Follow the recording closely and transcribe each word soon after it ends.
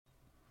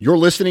You're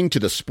listening to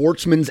the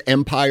Sportsman's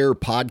Empire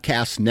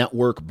Podcast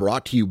Network,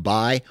 brought to you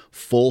by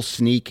Full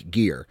Sneak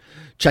Gear.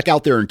 Check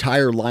out their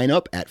entire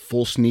lineup at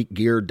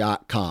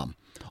fullsneakgear.com.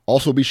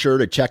 Also be sure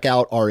to check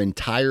out our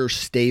entire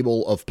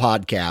stable of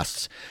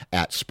podcasts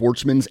at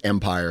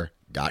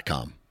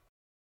sportsmansempire.com.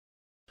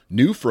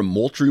 New from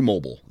Moultrie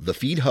Mobile, the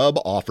Feed Hub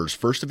offers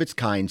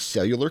first-of-its-kind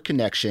cellular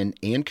connection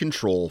and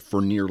control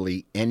for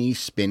nearly any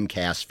spin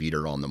cast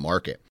feeder on the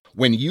market.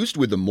 When used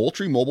with the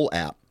Moultrie Mobile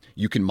app,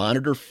 you can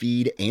monitor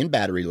feed and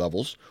battery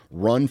levels,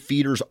 run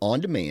feeders on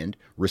demand,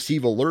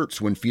 receive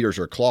alerts when feeders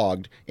are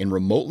clogged, and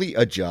remotely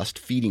adjust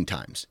feeding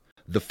times.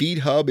 The Feed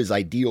Hub is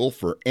ideal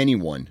for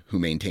anyone who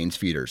maintains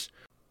feeders.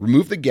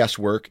 Remove the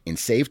guesswork and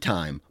save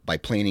time by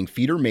planning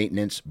feeder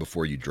maintenance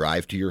before you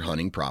drive to your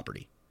hunting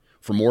property.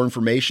 For more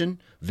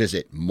information,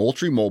 visit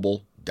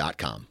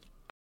MoultrieMobile.com.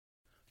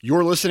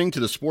 You're listening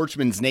to the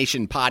Sportsman's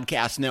Nation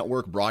Podcast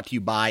Network, brought to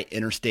you by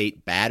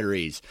Interstate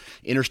Batteries.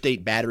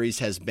 Interstate Batteries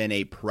has been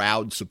a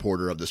proud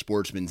supporter of the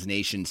Sportsman's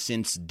Nation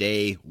since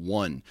day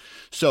one.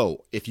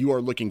 So if you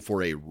are looking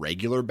for a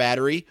regular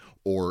battery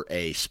or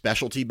a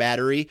specialty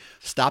battery,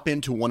 stop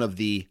into one of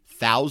the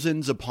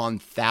thousands upon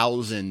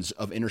thousands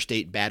of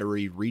Interstate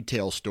Battery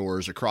retail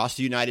stores across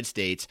the United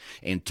States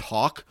and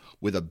talk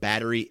with a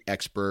battery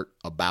expert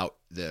about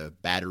the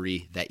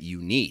battery that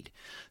you need.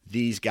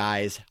 These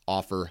guys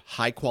offer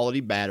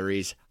high-quality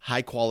batteries,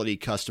 high-quality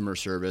customer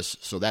service,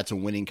 so that's a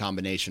winning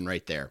combination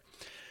right there.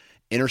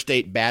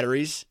 Interstate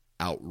Batteries,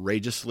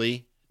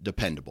 outrageously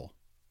dependable.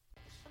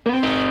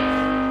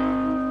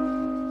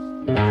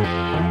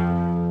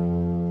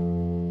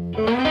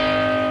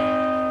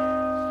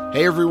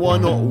 Hey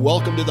everyone,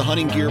 welcome to the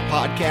Hunting Gear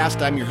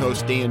Podcast. I'm your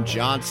host, Dan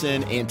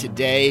Johnson, and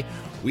today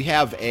we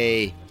have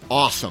an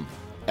awesome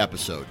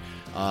episode.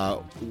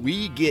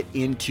 We get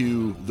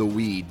into the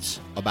weeds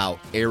about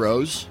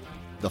arrows,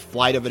 the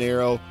flight of an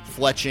arrow,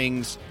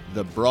 fletchings,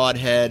 the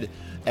broadhead,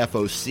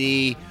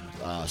 FOC,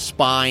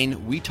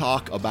 spine. We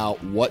talk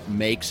about what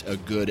makes a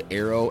good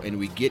arrow, and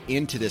we get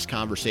into this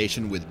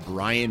conversation with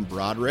Brian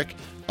Broderick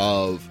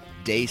of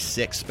Day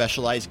 6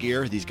 Specialized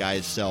Gear. These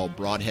guys sell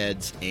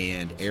broadheads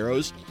and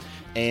arrows,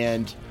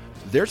 and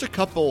there's a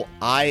couple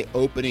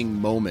eye-opening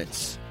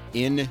moments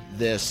in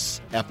this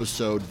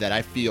episode that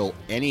I feel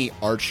any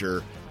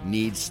archer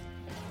needs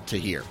to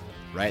hear,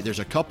 right? There's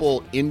a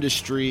couple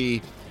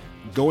industry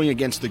going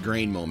against the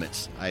grain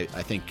moments, I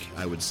think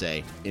I would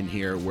say, in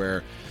here,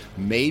 where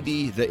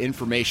maybe the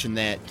information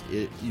that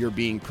you're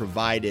being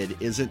provided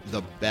isn't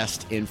the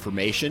best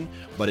information,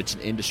 but it's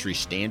an industry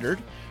standard.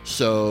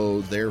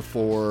 So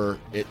therefore,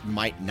 it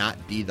might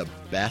not be the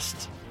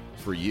best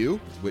for you,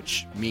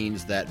 which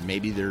means that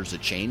maybe there's a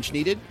change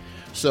needed.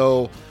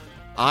 So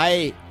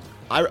I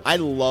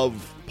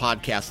love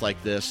podcasts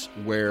like this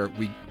where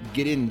we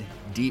get in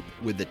deep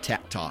with the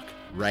tech talk,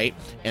 right?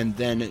 And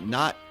then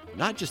not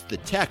just the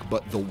tech,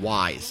 but the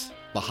whys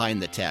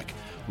behind the tech.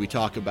 We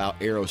talk about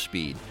arrow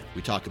speed.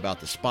 We talk about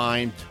the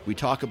spine. We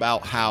talk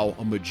about how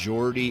a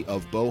majority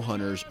of bow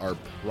hunters are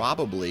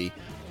probably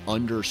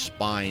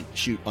underspined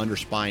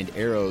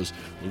arrows,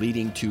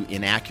 leading to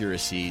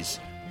inaccuracies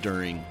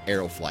during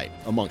arrow flight,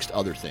 amongst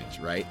other things,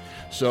 right?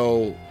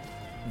 So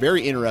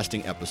very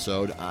interesting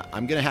episode.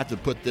 I'm going to have to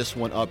put this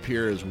one up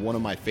here as one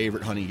of my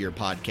favorite hunting gear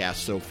podcasts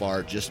so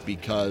far, just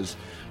because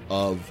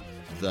of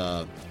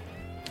the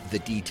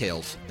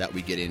details that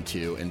we get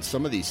into and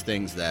some of these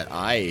things that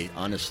I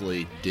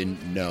honestly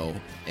didn't know.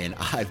 And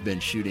I've been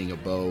shooting a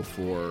bow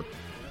for,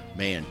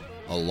 a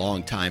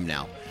long time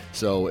now.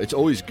 So it's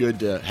always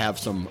good to have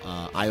some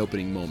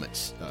eye-opening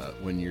moments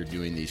when you're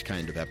doing these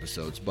kind of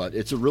episodes. But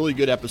it's a really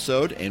good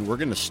episode, and we're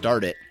going to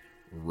start it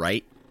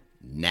right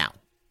now.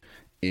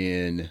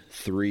 In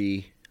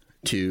 3,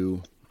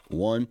 2,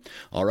 1.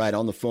 All right,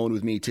 on the phone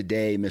with me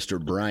today,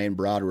 Mr. Brian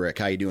Broderick.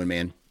 How you doing,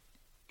 man?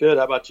 Good.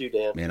 How about you,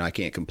 Dan? Man, I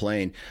can't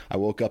complain. I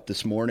woke up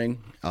this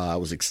morning. I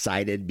was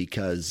excited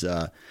because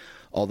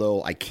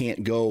although I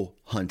can't go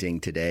hunting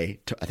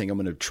today, I think I'm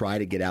going to try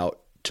to get out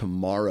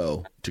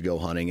tomorrow to go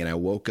hunting, and I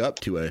woke up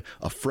to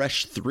a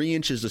fresh 3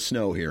 inches of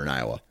snow here in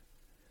Iowa.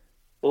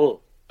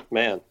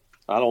 Man,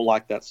 I don't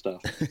like that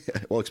stuff.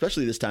 Well,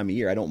 especially this time of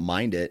year. I don't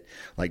mind it,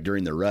 like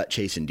during the rut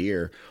chasing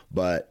deer,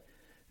 but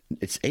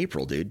it's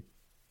April, dude.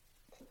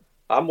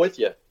 I'm with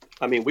you.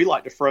 I mean, we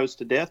like to froze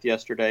to death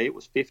yesterday. It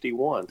was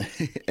 51.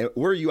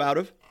 Where are you out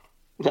of?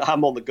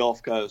 I'm on the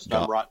Gulf Coast.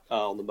 I'm right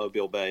on the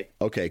Mobile Bay.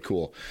 Okay,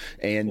 cool.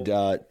 And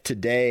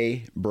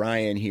today,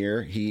 Brian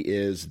here, he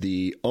is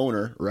the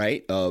owner,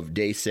 right, of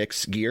Day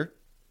 6 Gear?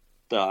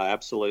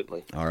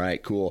 Absolutely. All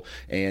right, cool.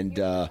 And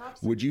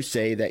would you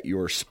say that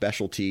your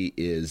specialty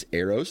is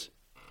arrows?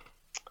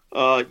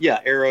 Yeah,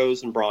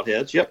 arrows and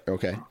broadheads. Yep.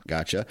 Okay,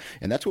 gotcha.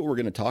 And that's what we're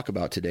going to talk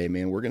about today,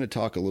 man. We're going to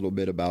talk a little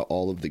bit about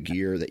all of the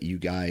gear that you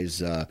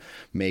guys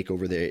make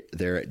over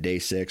there at Day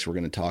 6. We're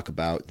going to talk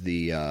about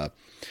the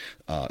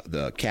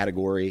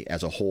category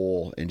as a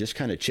whole and just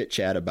kind of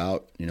chit-chat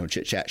about,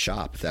 chit-chat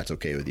shop, if that's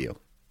okay with you.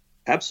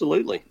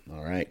 Absolutely.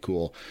 All right,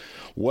 cool.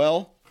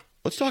 Well,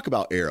 let's talk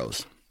about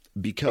arrows,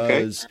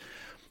 because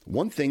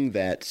one thing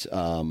that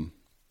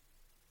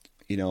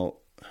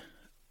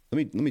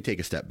let me take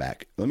a step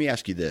back. Let me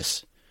ask you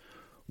this.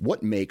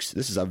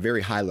 This is a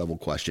very high level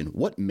question.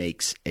 What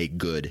makes a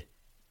good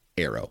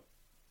arrow?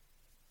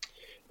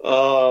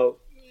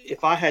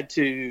 If I had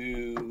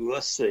to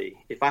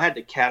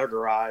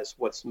categorize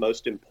what's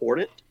most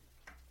important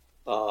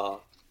to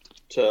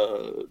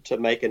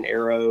make an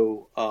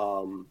arrow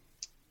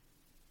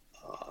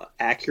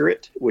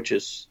accurate, which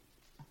is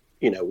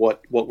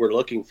what we're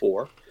looking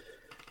for,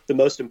 the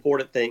most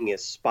important thing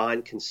is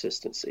spine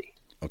consistency.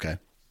 Okay.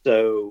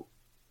 So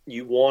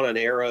you want an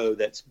arrow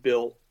that's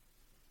built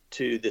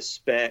to the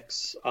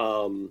specs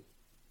that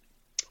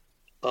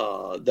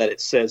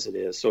it says it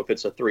is. So if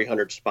it's a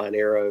 300 spine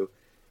arrow,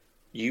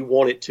 you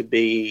want it to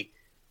be,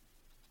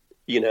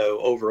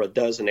 over a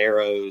dozen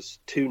arrows,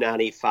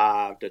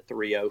 295 to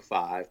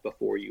 305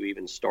 before you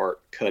even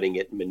start cutting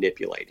it and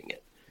manipulating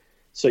it.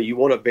 So you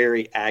want a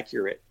very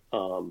accurate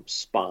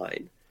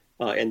spine.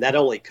 And that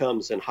only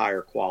comes in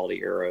higher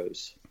quality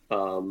arrows.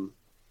 And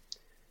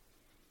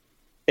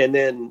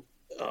then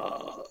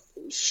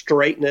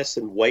straightness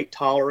and weight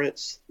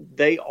tolerance,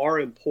 they are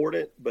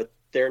important, but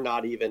they're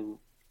not even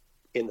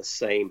in the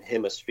same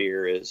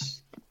hemisphere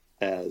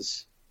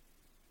as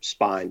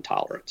spine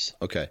tolerance.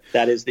 Okay.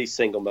 That is the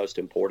single most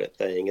important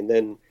thing. And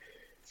then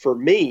for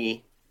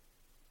me,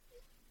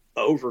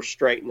 over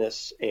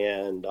straightness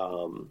and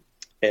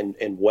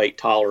weight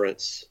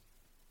tolerance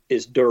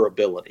is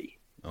durability.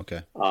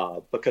 Okay.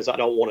 Because I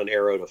don't want an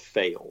arrow to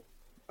fail.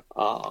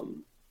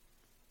 And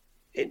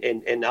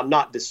I'm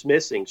not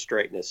dismissing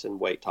straightness and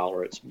weight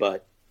tolerance,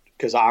 but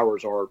because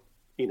ours are,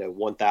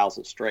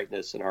 1,000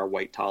 straightness and our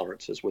weight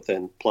tolerance is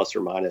within plus or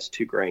minus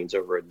 2 grains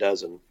over a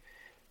dozen.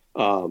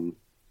 But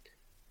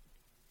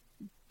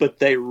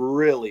they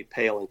really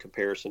pale in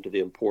comparison to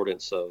the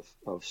importance of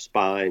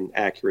spine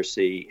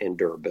accuracy and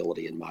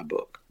durability in my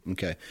book.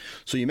 Okay.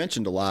 So you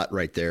mentioned a lot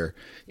right there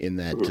in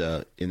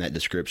that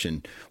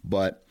description,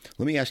 but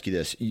let me ask you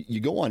this. You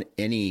go on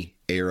any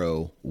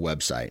arrow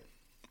website,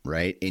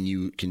 right? And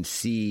you can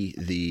see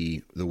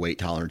the weight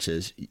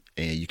tolerances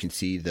and you can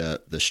see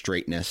the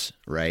straightness,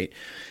 right?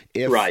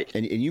 Right.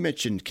 And you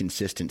mentioned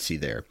consistency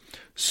there.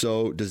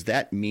 So does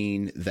that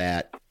mean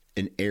that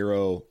an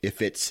arrow, if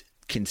it's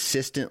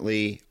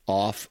consistently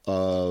off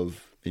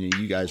of, and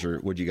you guys are,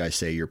 what do you guys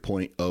say? You're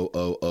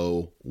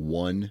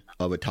 0.0001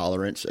 of a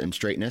tolerance and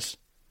straightness?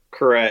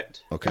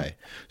 Correct. Okay.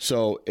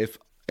 So if,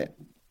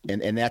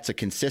 and that's a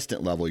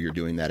consistent level you're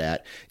doing that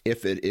at.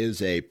 If it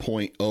is a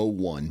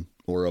 0.01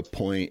 or a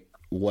point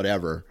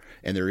whatever,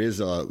 and there is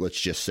let's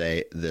just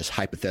say this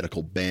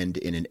hypothetical bend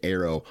in an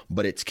arrow,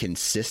 but it's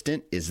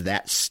consistent, is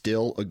that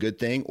still a good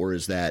thing? Or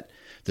is that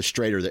the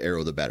straighter the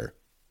arrow, the better?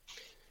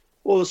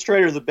 Well, the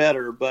straighter the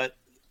better, but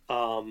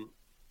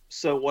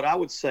so what I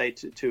would say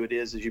to it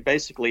is you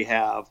basically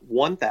have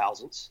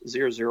 1,000ths,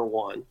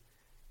 001,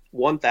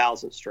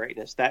 1,000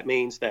 straightness. That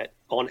means that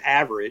on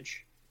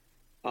average,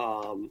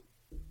 over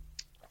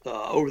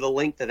the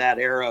length of that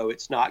arrow,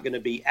 it's not going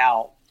to be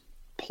out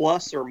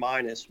plus or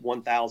minus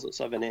 1,000th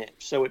of an inch.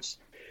 So it's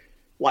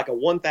like a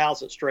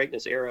 1,000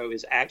 straightness arrow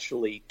is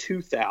actually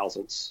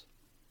 2,000ths.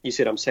 You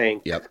see what I'm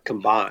saying? Yep.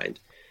 Combined,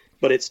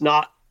 but it's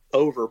not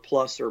over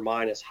plus or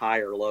minus high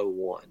or low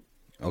one.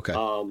 Okay.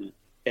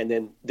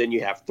 And then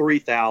you have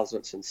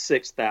 3,000ths and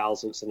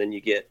 6,000ths, and then you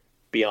get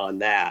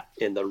beyond that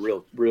in the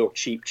real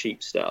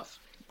cheap stuff.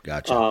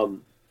 Gotcha.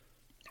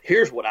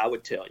 Here's what I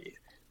would tell you.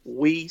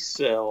 We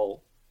sell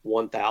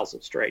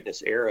 1,000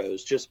 straightness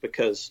arrows just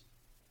because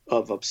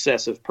of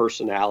obsessive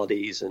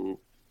personalities and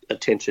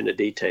attention to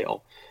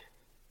detail.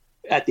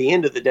 At the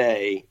end of the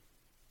day,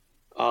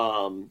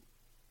 a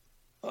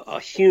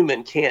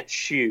human can't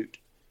shoot.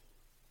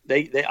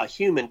 A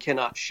human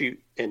cannot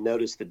shoot and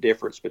notice the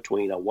difference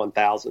between a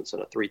 1,000th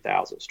and a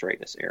 3,000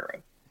 straightness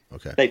arrow.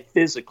 Okay. They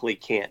physically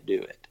can't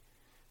do it.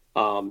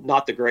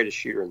 Not the greatest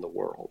shooter in the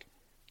world.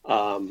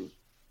 The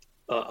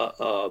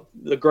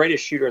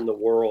greatest shooter in the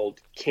world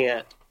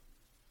can't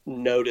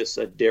notice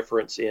a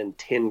difference in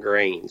 10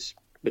 grains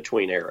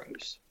between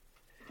arrows.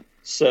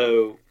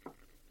 So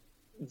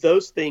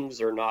those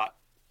things are not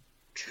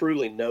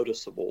truly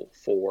noticeable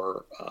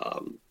for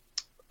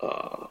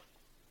a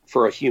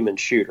human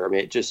shooter. I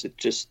mean, it just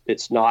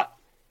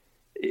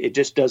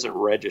doesn't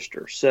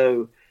register.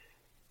 So,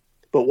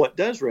 but what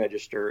does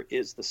register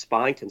is the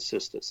spine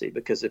consistency,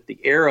 because if the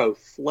arrow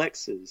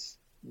flexes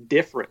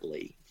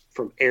differently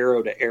from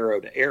arrow to arrow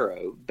to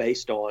arrow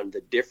based on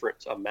the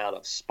different amount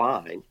of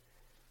spine,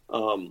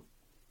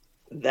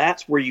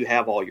 that's where you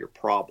have all your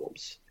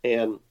problems.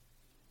 And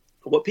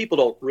what people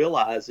don't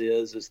realize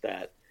is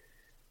that,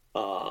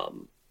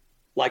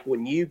 like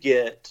when you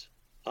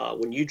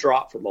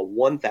drop from a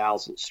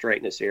 1,000th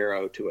straightness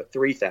arrow to a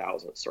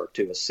 3,000th or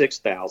to a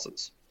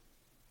 6,000th,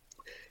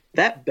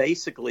 that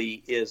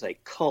basically is a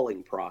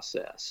culling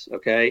process.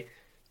 Okay.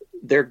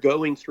 They're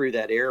going through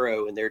that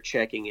arrow and they're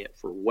checking it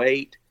for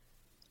weight,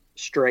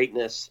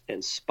 straightness,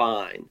 and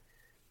spine.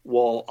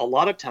 Well, a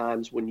lot of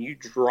times when you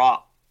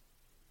drop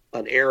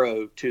an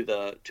arrow to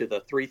the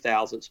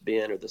 3,000th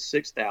bend or the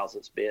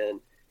 6,000th bend,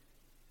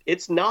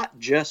 it's not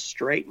just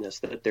straightness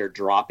that they're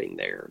dropping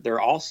there.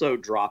 They're also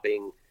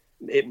dropping,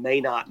 it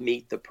may not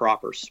meet the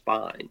proper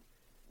spine.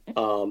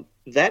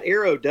 That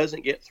arrow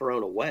doesn't get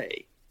thrown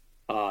away.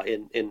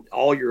 In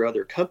all your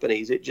other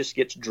companies, it just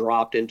gets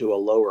dropped into a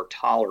lower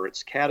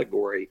tolerance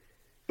category,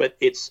 but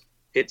it's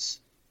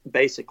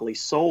basically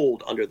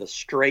sold under the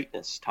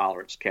straightness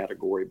tolerance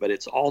category, but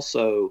it's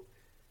also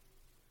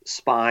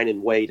spine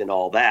and weight and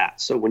all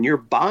that. So when you're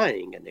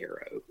buying an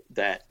arrow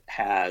that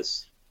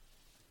has,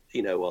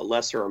 a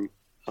lesser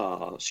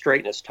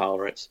straightness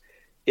tolerance,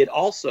 it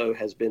also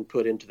has been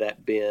put into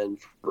that bin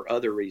for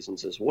other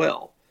reasons as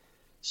well.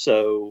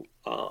 So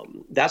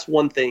that's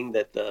one thing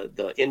that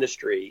the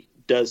industry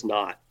does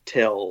not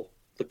tell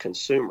the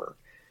consumer.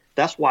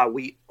 That's why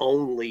we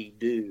only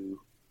do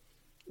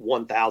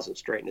 1,000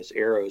 straightness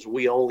arrows.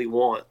 We only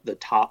want the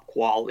top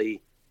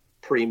quality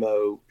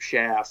primo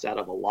shafts out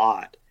of a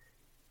lot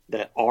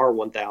that are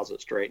 1,000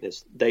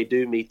 straightness. They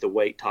do meet the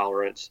weight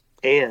tolerance,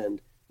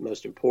 and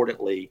most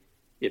importantly,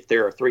 if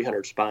they're a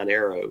 300 spine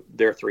arrow,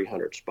 they're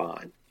 300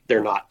 spine.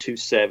 They're not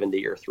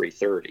 270 or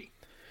 330.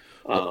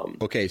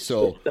 Okay,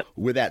 so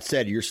with that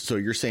said, you're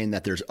saying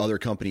that there's other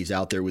companies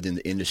out there within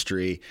the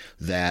industry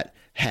that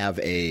have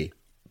a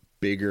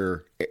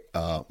bigger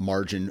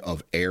margin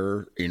of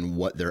error in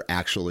what they're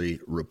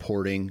actually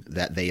reporting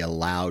that they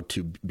allow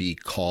to be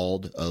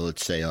called,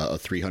 let's say, a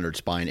 300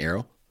 spine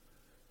arrow?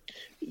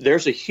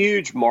 There's a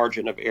huge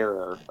margin of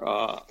error.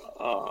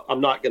 I'm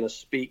not going to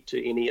speak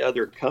to any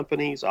other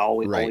companies. I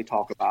only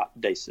talk about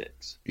Day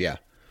 6. Yeah.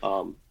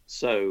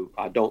 So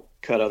I don't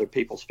cut other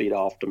people's feet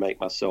off to make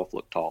myself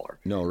look taller.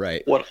 No,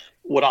 right.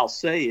 What I'll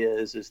say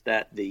is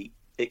that the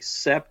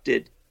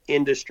accepted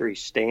industry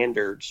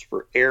standards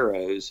for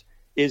arrows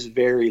is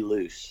very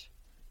loose.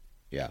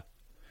 Yeah.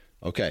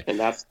 Okay. And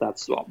that's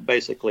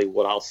basically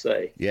what I'll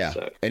say. Yeah.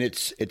 So. And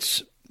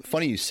it's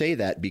funny you say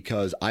that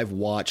because I've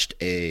watched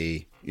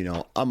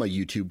I'm a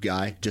YouTube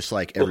guy, just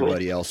like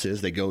everybody else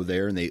is. They go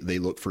there and they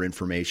look for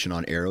information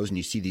on arrows, and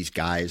you see these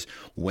guys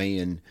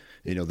weighing,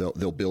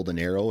 they'll build an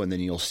arrow, and then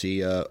you'll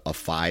see a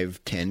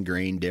 5-10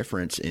 grain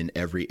difference in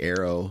every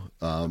arrow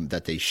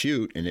that they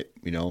shoot. And it,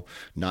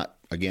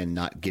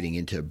 not getting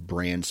into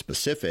brand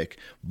specific,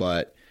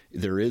 but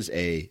there is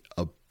a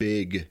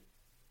big,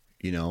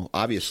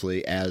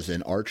 obviously as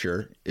an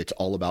archer, it's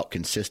all about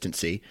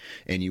consistency,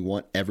 and you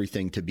want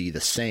everything to be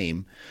the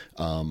same.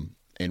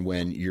 And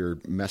when you're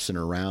messing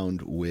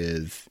around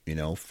with,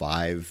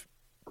 5,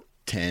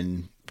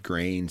 10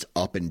 grains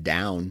up and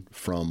down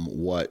from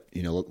what,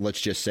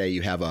 let's just say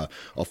you have a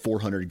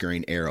 400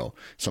 grain arrow.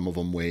 Some of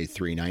them weigh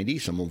 390,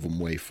 some of them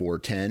weigh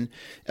 410,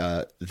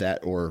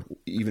 or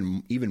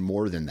even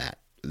more than that.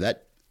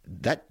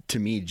 That to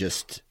me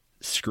just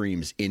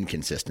screams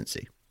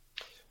inconsistency.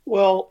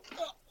 Well,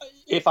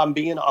 if I'm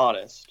being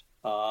honest,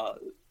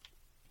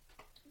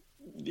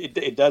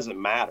 it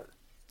doesn't matter.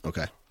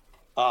 Okay.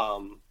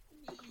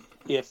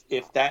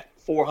 If that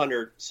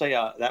 400, say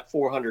that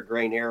 400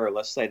 grain arrow,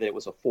 let's say that it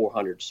was a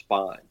 400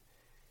 spine.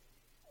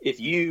 If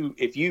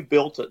you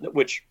built it,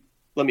 which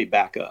let me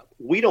back up,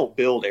 we don't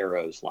build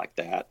arrows like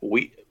that.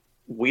 We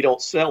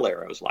don't sell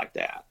arrows like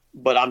that.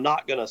 But I'm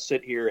not going to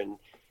sit here and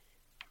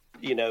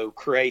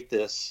create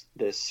this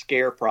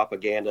scare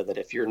propaganda that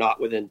if you're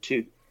not within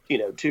 2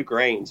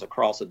 grains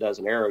across a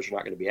dozen arrows, you're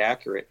not going to be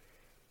accurate.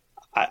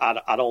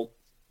 I don't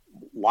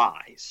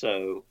lie.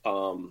 So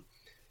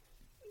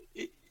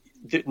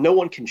no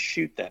one can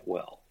shoot that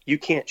well. You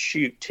can't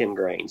shoot 10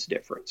 grains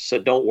difference. So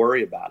don't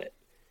worry about it.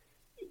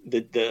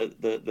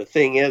 The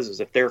thing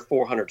is if they're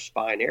 400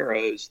 spine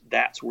arrows,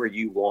 that's where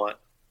you want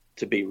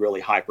to be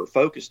really hyper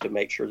focused to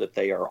make sure that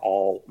they are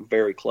all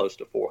very close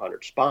to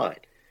 400 spine.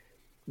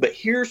 But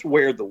here's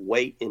where the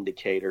weight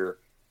indicator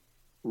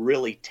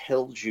really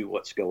tells you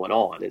what's going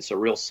on. It's a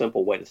real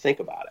simple way to think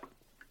about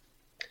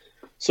it.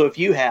 So if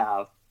you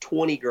have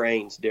 20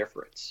 grains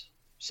difference,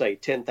 say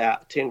 10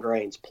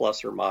 grains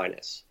plus or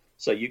minus,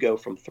 so you go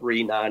from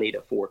 390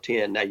 to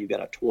 410, now you've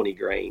got a 20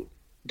 grain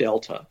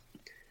delta.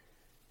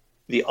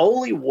 The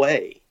only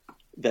way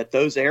that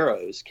those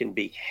arrows can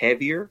be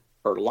heavier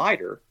or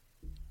lighter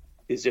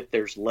is if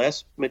there's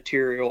less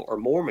material or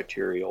more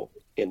material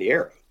in the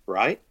arrow,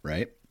 right?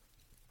 Right.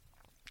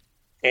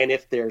 And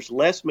if there's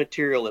less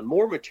material and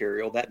more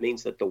material, that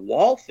means that the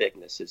wall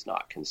thickness is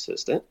not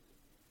consistent,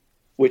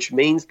 which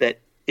means that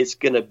it's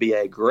going to be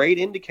a great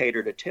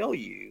indicator to tell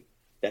you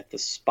that the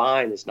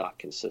spine is not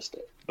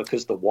consistent,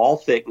 because the wall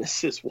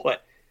thickness is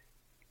what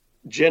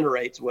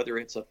generates whether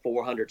it's a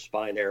 400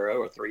 spine arrow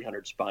or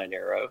 300 spine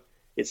arrow.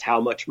 It's how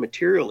much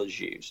material is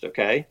used,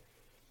 okay?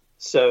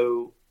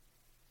 So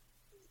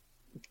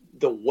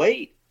the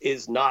weight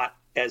is not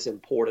as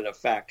important a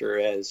factor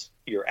as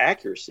your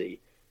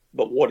accuracy.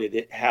 But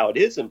how it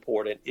is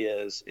important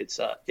is it's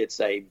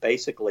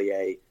basically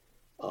a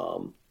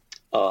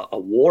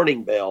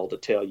warning bell to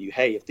tell you,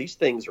 hey, if these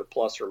things are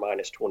plus or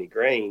minus 20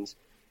 grains,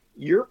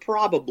 you're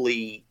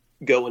probably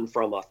going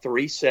from a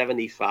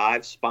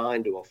 375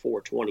 spine to a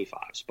 425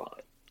 spine.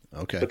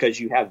 Okay. Because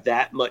you have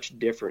that much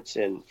difference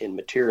in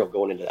material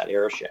going into that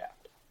arrow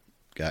shaft.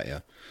 Got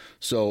you.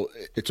 So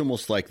it's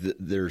almost like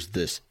there's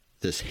this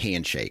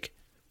handshake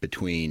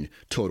between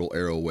total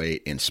arrow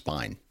weight and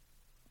spine.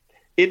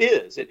 It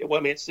is. Well,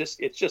 I mean, it's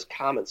just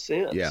common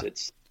sense. Yeah.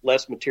 It's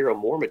less material,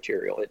 more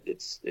material.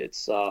 It's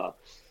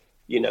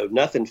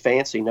nothing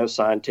fancy, no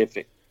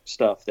scientific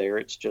stuff there.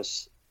 It's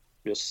just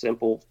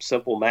simple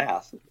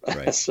math.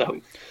 Right. So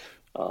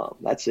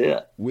that's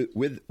it.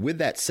 With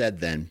that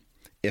said, then,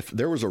 if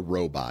there was a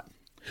robot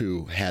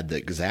who had the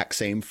exact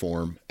same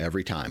form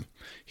every time,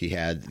 he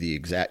had the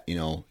exact,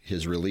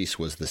 his release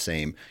was the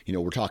same.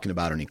 We're talking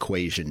about an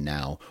equation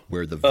now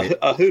where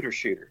a hooter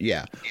shooter.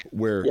 Yeah,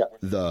 where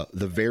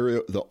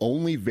the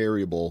only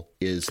variable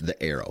is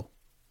the arrow,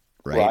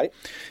 right? Right.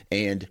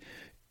 And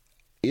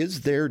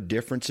is there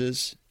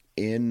differences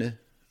in,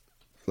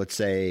 let's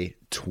say,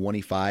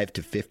 25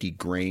 to 50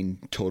 grain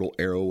total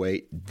arrow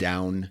weight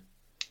down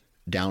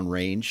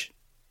range?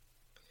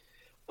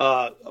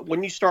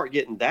 When you start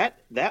getting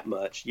that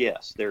much,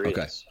 yes, there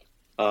is.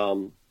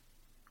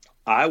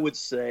 I would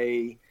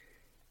say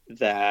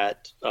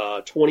that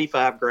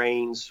 25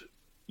 grains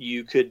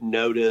you could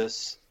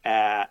notice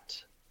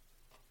at,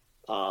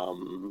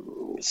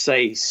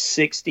 say,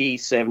 60,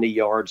 70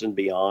 yards and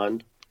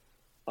beyond.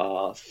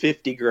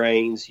 50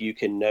 grains you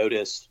can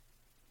notice,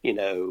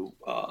 30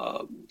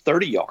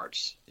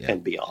 yards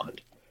and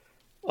beyond.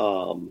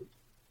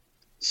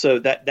 So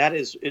that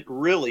is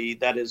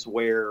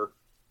where,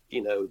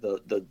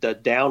 the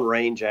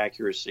downrange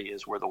accuracy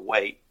is where the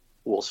weight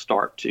will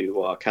start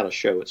to kind of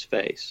show its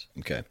face.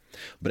 Okay.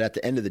 But at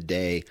the end of the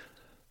day,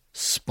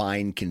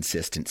 spine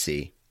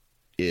consistency,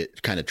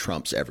 it kind of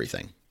trumps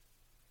everything.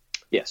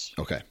 Yes.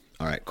 Okay.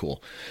 All right,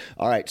 cool.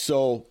 All right.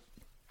 So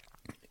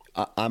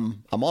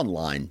I'm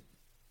online,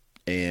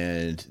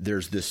 and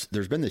there's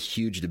been this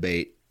huge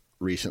debate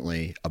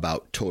recently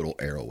about total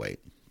arrow weight,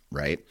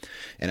 right?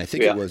 And I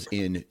think it was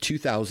in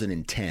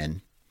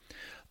 2010,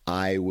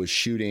 I was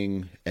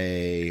shooting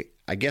an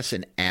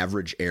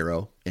average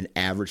arrow, an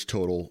average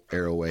total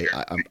arrow weight.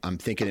 I'm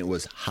thinking it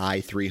was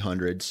high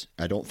 300s.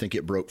 I don't think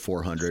it broke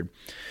 400.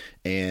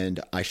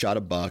 And I shot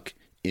a buck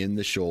in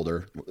the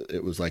shoulder.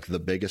 It was like the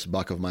biggest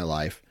buck of my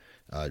life,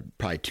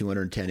 probably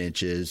 210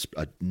 inches,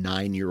 a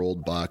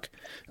 9-year-old buck.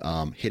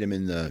 Hit him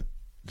in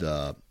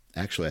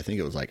actually, I think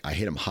it was like I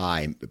hit him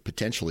high,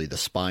 potentially the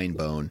spine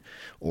bone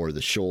or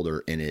the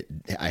shoulder, and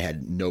I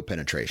had no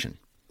penetration.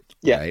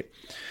 Yeah. Right.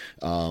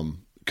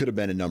 Could have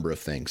been a number of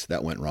things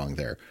that went wrong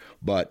there.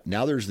 But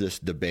now there's this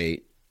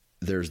debate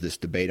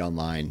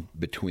online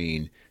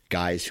between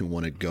guys who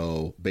want to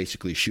go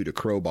basically shoot a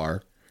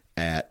crowbar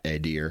at a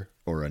deer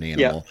or an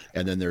animal. Yeah.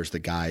 And then there's the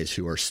guys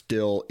who are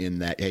still in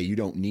that, hey, you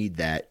don't need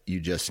that. You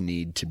just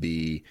need to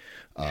be,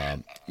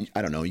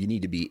 you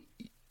need to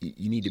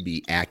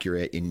be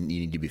accurate and you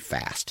need to be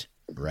fast.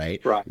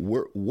 Right. Right.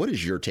 What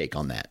is your take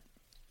on that?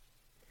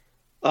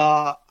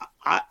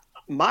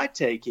 My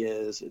take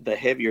is the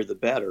heavier, the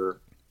better.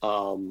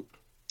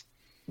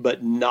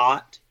 But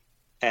not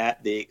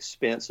at the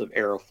expense of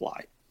arrow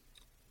flight.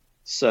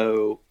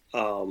 So,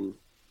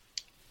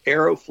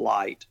 arrow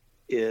flight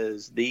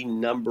is the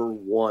number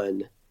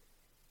one.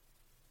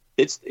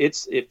 It's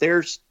if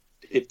there's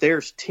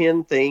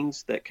 10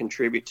 things that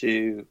contribute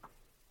to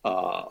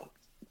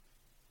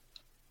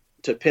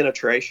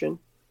penetration,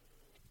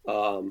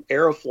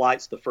 arrow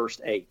flight's the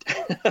first 8.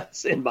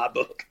 It's in my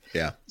book.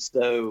 Yeah.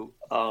 So,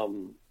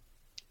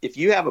 if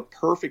you have a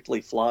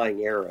perfectly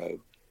flying arrow,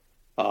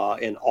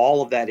 and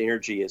all of that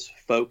energy is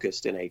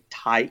focused in a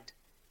tight,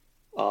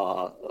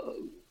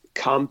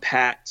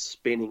 compact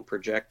spinning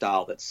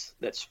projectile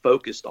that's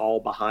focused all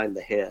behind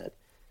the head,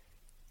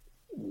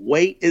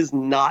 weight is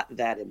not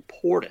that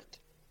important.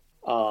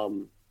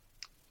 But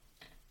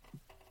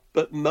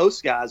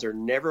most guys are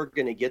never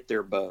going to get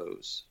their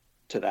bows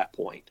to that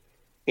point.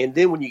 And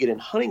then when you get in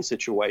hunting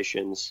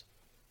situations,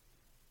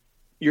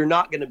 you're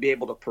not going to be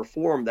able to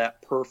perform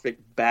that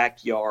perfect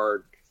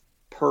backyard,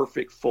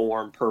 perfect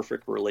form,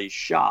 perfect release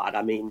shot.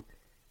 I mean,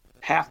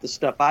 half the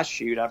stuff I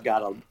shoot, I've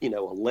got a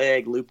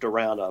leg looped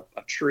around a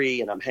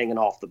tree and I'm hanging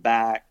off the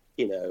back.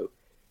 You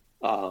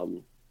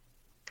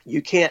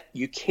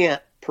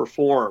can't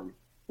perform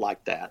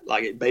like that,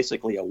 like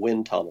basically a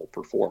wind tunnel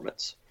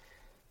performance.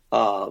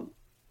 So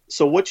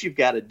what you've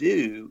got to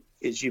do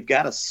is you've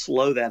got to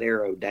slow that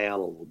arrow down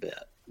a little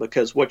bit,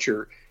 because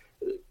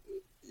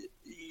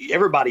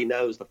everybody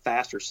knows the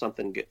faster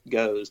something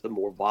goes, the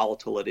more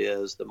volatile it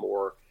is, the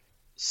more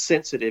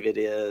sensitive it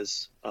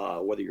is,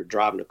 whether you're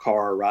driving a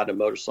car, riding a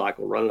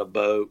motorcycle, running a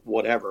boat,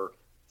 whatever.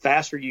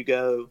 Faster you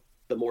go,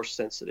 the more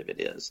sensitive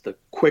it is, the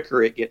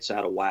quicker it gets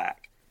out of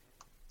whack.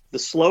 The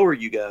slower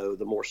you go,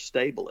 the more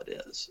stable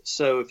it is.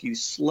 So if you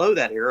slow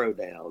that arrow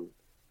down,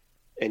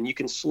 and you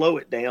can slow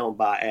it down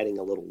by adding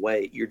a little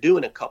weight, you're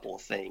doing a couple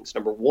of things.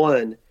 Number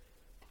one,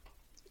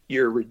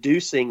 you're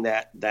reducing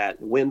that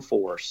wind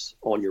force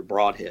on your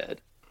broadhead,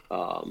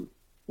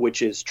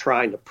 which is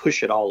trying to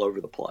push it all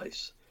over the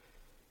place.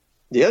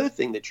 The other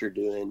thing that you're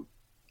doing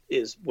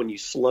is when you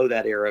slow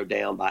that arrow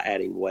down by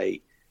adding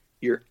weight,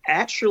 you're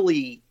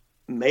actually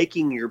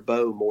making your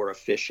bow more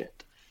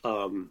efficient.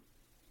 And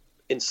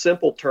in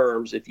simple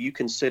terms, if you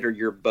consider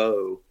your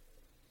bow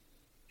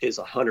is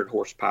a 100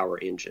 horsepower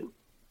engine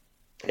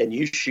and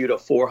you shoot a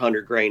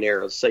 400 grain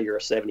arrow, say you're a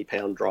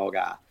 70-pound draw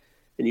guy,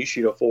 and you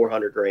shoot a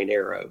 400 grain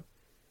arrow,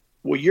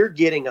 well, you're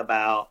getting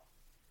about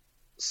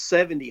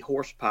 70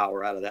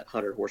 horsepower out of that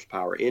 100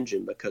 horsepower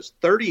engine because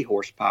 30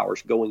 horsepower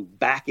is going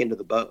back into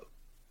the bow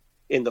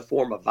in the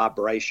form of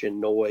vibration,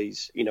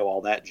 noise,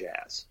 all that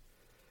jazz.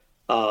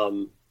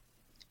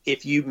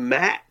 If you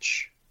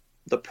match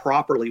the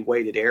properly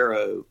weighted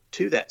arrow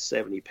to that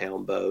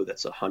 70-pound bow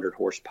that's 100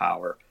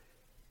 horsepower,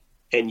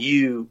 and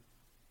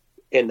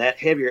that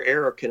heavier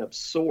arrow can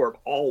absorb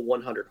all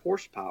 100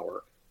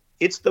 horsepower,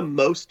 it's the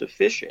most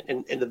efficient.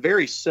 And the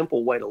very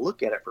simple way to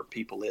look at it for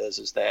people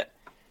is that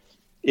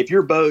if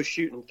your bow's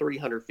shooting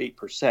 300 feet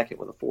per second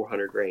with a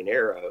 400 grain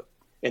arrow,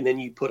 and then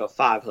you put a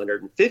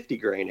 550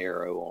 grain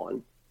arrow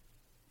on,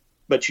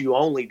 but you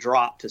only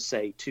drop to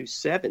say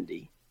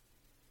 270,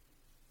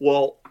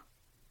 well,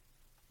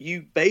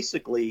 you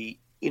basically,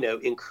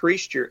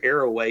 increased your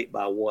arrow weight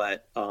by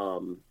what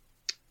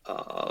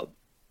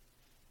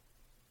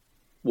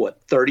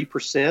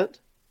 30%,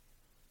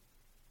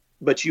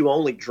 but you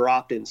only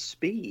dropped in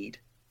speed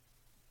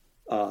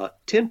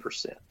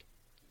 10%.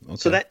 Okay.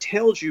 So that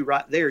tells you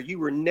right there, you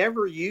were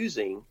never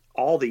using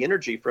all the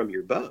energy from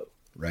your bow.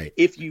 Right.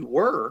 If you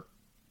were,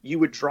 you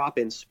would drop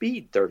in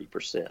speed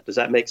 30%. Does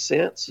that make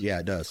sense? Yeah,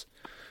 it does.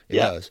 It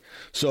does.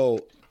 So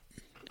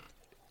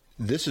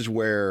this is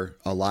where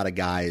a lot of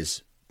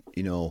guys,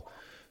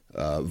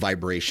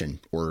 vibration,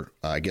 or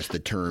I guess the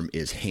term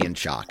is hand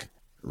shock,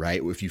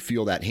 right? If you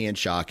feel that hand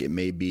shock, it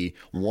may be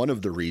one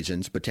of the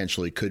reasons,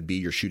 potentially could be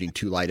you're shooting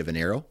too light of an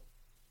arrow.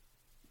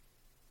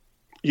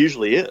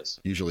 Usually is.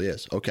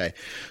 Okay.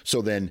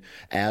 So then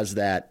as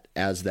that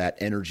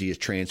energy is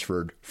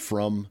transferred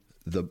from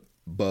the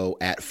bow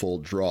at full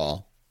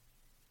draw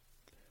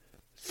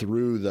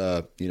through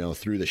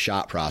the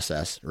shot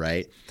process,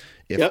 right?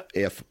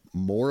 If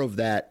more of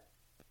that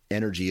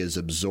energy is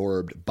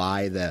absorbed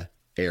by the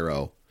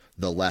arrow,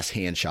 the less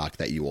hand shock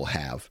that you will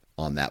have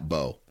on that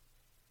bow.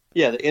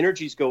 Yeah, the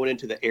energy's going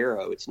into the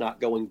arrow. It's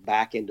not going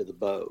back into the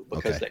bow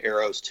because the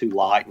arrow's too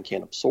light and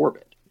can't absorb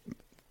it.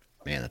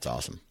 Man, that's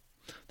awesome.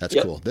 That's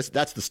cool.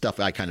 That's the stuff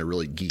I kind of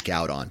really geek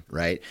out on,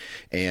 right?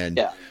 And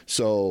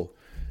so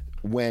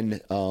when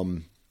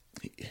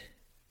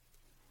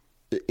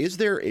is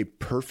there a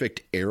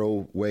perfect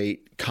arrow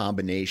weight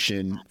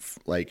combination?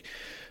 Like,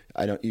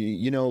 I don't,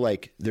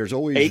 like there's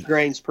always 8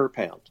 grains per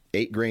pound.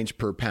 8 grains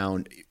per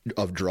pound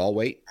of draw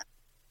weight.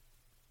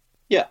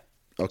 Yeah.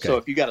 Okay. So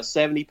if you got a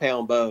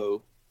 70-pound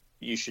bow,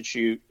 you should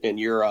shoot, and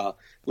you're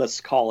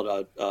let's call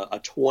it a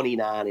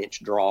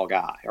 29-inch draw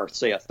guy, or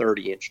say a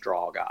 30-inch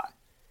draw guy.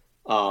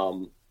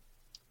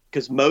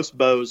 Because most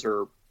bows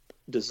are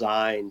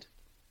designed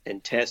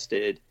and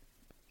tested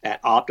at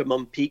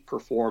optimum peak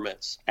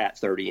performance at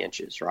 30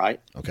 inches, right?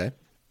 Okay.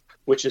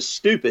 Which is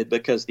stupid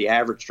because the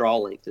average draw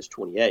length is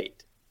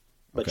 28.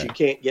 But you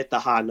can't get the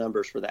high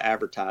numbers for the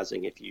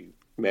advertising if you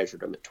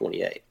measured them at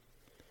 28.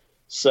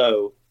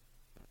 So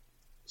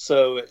a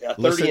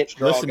 30-inch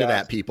draw listen to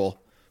that,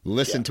 people.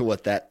 Listen to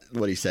what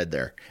he said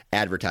there.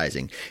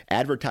 Advertising.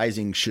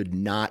 Advertising should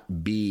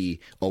not be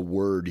a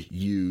word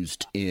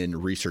used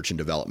in research and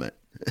development.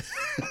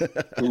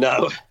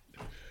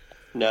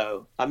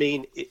 No. I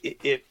mean,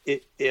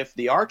 if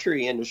the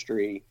archery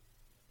industry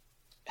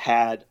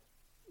had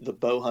the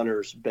bow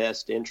hunter's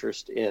best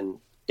interest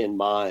in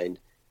mind,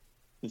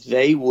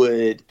 they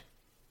would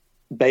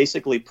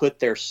basically put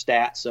their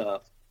stats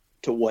up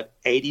to what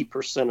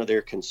 80% of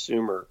their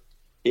consumer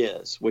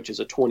is, which is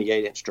a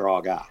 28-inch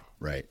draw guy.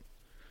 Right.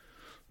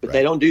 But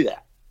they don't do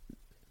that.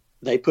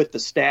 They put the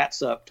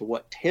stats up to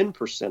what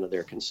 10% of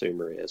their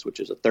consumer is, which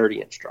is a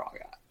 30-inch draw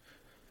guy.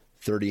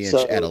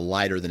 30-inch at a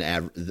lighter than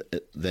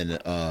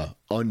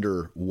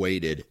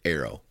underweighted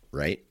arrow,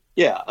 right?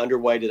 Yeah,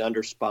 underweighted,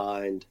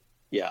 underspined.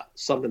 Yeah,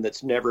 something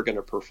that's never going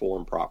to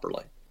perform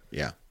properly.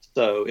 Yeah.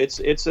 So it's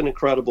an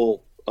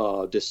incredible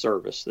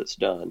disservice that's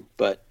done,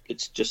 but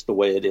it's just the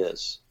way it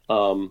is.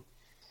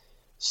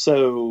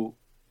 So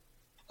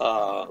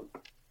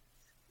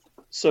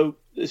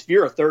if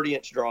you're a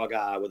 30-inch draw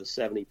guy with a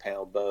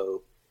 70-pound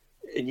bow,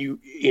 and you're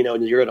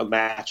going to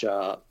match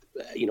an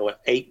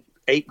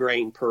 8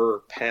 grain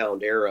per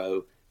pound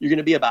arrow, you're going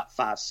to be about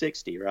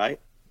 560, right?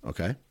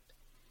 Okay.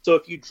 So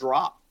if you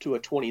drop to a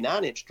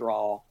 29-inch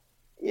draw,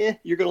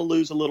 you're going to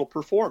lose a little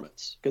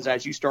performance because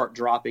as you start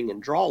dropping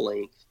in draw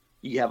length,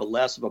 you have a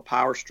less of a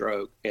power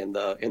stroke, and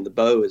the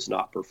bow is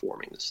not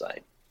performing the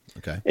same.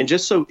 Okay. And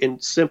just so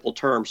in simple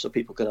terms, so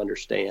people can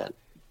understand,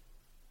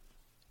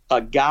 a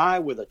guy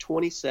with a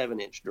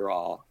 27-inch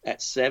draw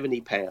at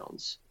 70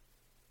 pounds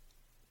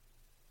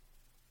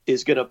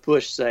is going to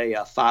push, say,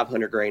 a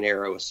 500 grain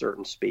arrow a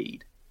certain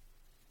speed.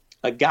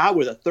 A guy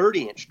with a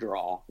 30-inch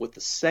draw with the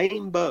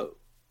same bow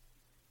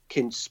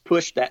can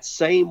push that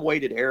same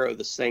weighted arrow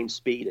the same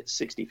speed at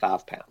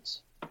 65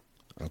 pounds.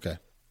 Okay.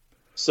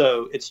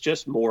 So it's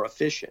just more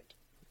efficient.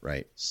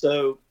 Right.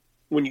 So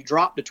when you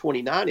drop to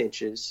 29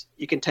 inches,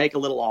 you can take a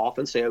little off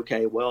and say,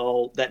 okay,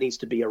 well, that needs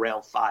to be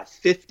around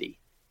 550.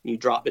 you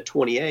drop to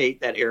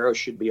 28, that arrow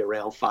should be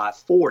around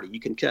 540. You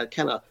can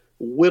kind of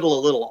whittle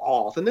a little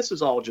off. And this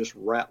is all just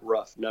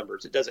rough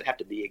numbers. It doesn't have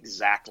to be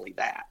exactly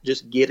that.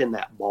 Just get in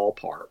that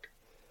ballpark.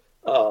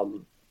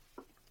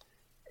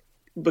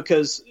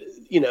 Because,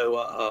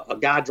 a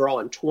guy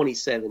drawing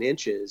 27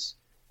 inches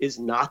is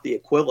not the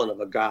equivalent of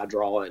a guy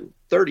drawing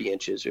 30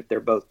 inches if they're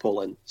both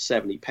pulling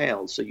 70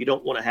 pounds. So you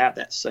don't want to have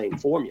that same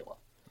formula.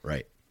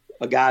 Right.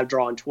 A guy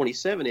drawing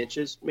 27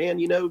 inches, man,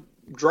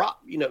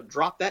 drop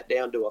that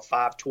down to a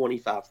 520,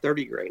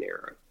 530 grain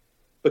arrow,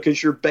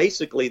 because you're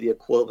basically the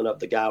equivalent of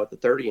the guy with the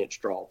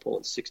 30-inch draw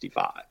pulling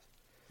 65.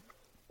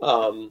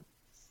 And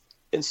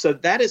so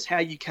that is how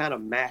you kind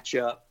of match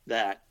up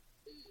that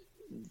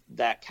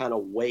kind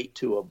of weight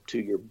to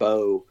your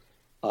bow.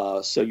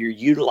 So you're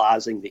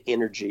utilizing the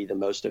energy the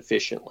most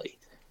efficiently.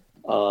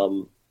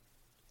 And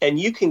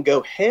you can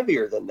go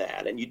heavier than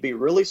that, and you'd be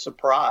really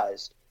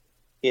surprised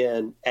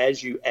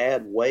as you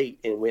add weight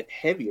and went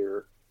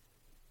heavier,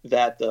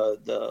 that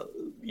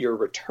your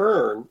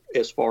return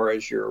as far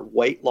as your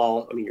weight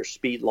loss, your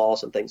speed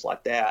loss and things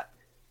like that,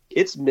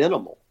 it's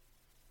minimal.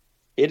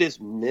 It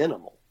is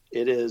minimal.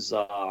 It is,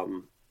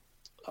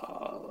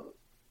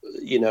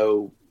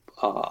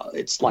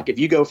 it's like if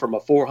you go from a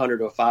 400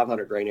 to a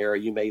 500 grain arrow,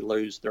 you may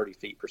lose 30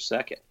 feet per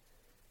second.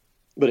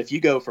 But if you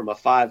go from a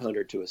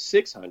 500 to a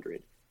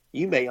 600,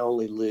 you may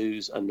only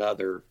lose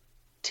another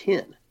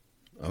 10.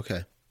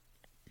 Okay.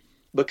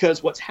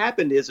 Because what's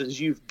happened is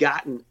you've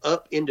gotten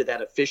up into that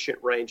efficient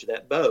range of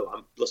that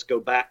bow. Let's go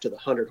back to the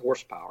 100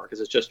 horsepower, because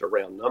it's just a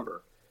round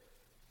number.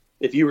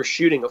 If you were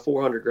shooting a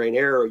 400 grain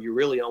arrow, you're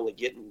really only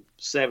getting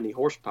 70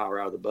 horsepower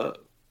out of the bow.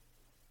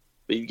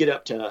 But you get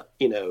up to,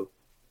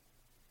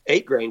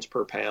 8 grains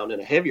per pound in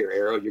a heavier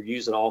arrow, you're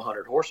using all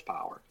 100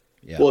 horsepower.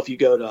 Yeah. Well, if you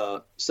go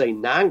to, say,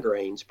 9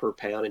 grains per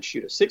pound and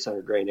shoot a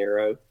 600 grain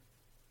arrow,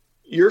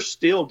 you're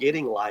still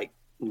getting like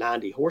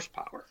 90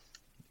 horsepower.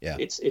 Yeah.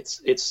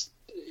 It's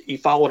you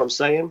follow what I'm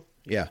saying?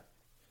 Yeah.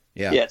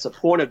 Yeah, it's a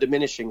point of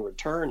diminishing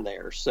return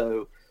there.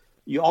 So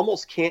you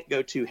almost can't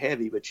go too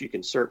heavy, but you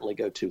can certainly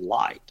go too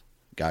light.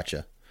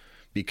 Gotcha.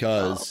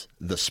 Because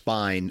the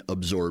spine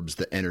absorbs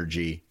the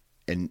energy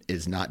and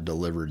is not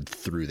delivered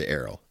through the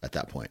arrow at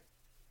that point.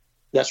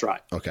 That's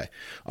right. Okay.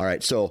 All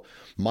right. So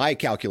my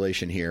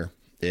calculation here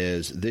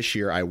is this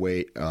year I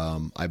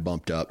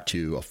bumped up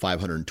to a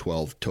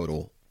 512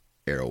 total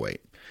arrow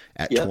weight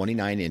at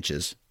 29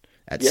 inches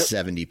at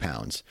 70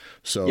 pounds.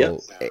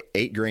 So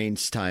 8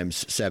 grains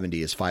times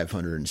 70 is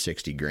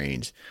 560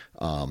 grains.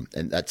 And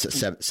that's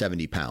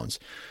 70 pounds.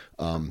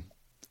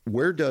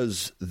 Where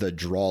does the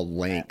draw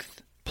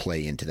length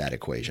play into that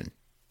equation?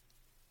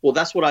 Well,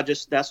 that's what I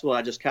just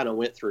kind of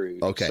went through.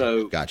 Okay.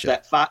 So gotcha.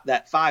 That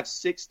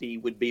 560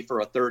 would be for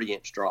a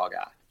 30-inch draw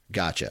guy.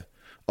 Gotcha.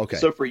 Okay.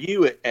 So for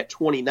you at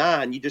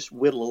 29, you just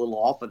whittle a little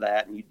off of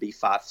that and you'd be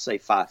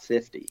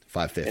 550.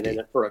 550. And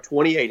then for a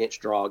 28-inch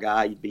draw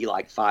guy, you'd be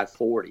like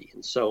 540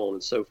 and so on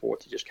and so forth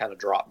to just kind of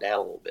drop down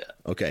a little bit.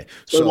 Okay.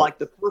 So like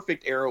the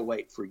perfect arrow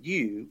weight for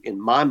you, in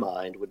my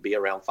mind, would be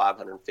around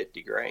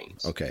 550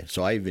 grains. Okay.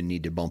 So I even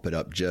need to bump it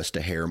up just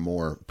a hair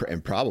more,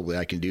 and probably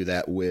I can do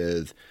that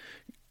with,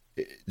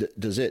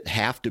 does it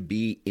have to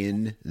be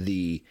in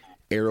the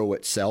arrow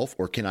itself,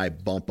 or can I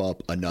bump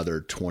up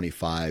another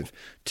 25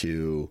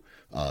 to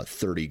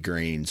 30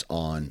 grains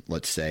on,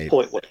 let's say,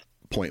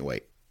 point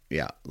weight?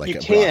 Yeah, like you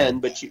can,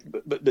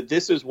 but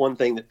this is one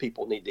thing that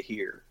people need to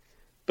hear,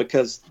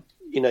 because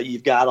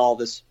you've got all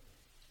this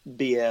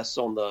BS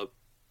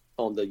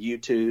on the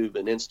YouTube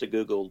and Insta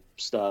Google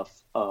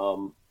stuff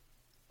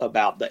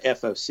about the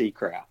FOC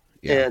crap,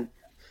 and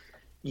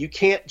you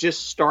can't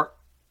just start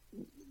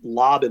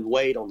lobbing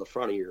weight on the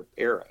front of your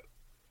arrow,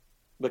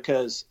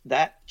 because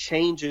that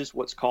changes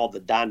what's called the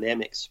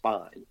dynamic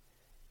spine.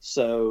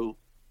 So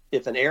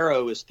if an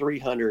arrow is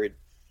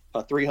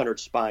a 300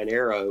 spine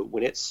arrow,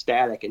 when it's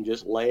static and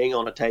just laying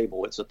on a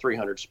table, it's a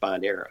 300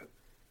 spine arrow.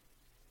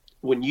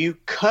 When you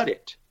cut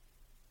it,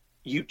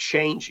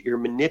 you're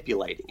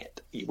manipulating it.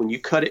 When you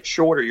cut it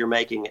shorter, you're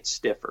making it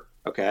stiffer.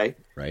 Okay.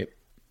 Right.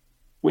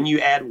 When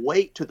you add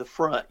weight to the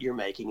front, you're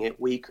making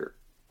it weaker.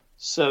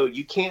 So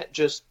you can't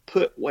just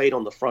put weight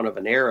on the front of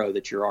an arrow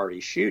that you're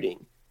already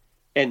shooting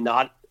and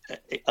not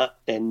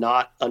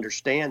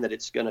understand that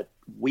it's going to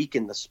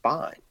weaken the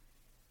spine.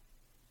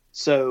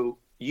 So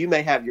you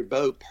may have your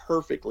bow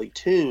perfectly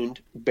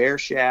tuned, bare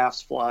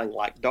shafts flying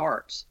like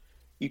darts.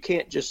 You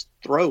can't just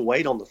throw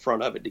weight on the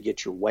front of it to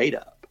get your weight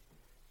up.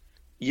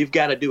 You've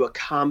got to do a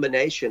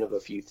combination of a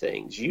few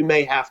things. You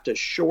may have to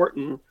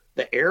shorten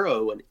the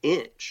arrow an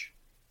inch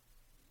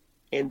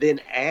and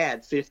then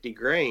add 50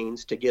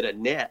 grains to get a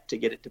net to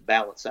get it to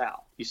balance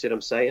out. You see what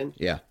I'm saying?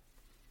 Yeah.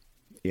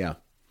 Yeah.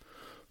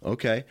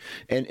 Okay.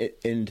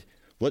 And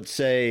let's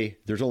say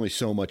there's only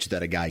so much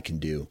that a guy can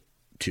do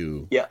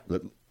to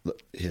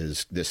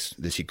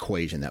this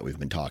equation that we've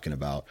been talking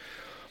about.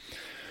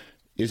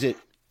 Is it,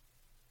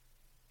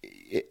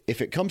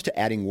 if it comes to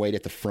adding weight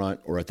at the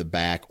front or at the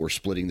back, or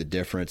splitting the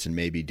difference and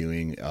maybe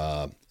doing,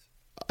 I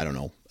don't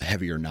know, a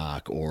heavier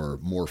knock or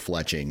more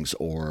fletchings,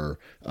 or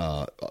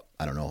I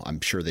don't know,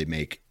 I'm sure they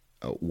make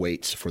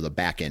weights for the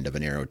back end of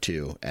an arrow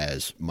too,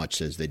 as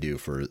much as they do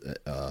for,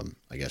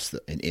 I guess,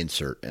 an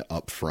insert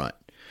up front.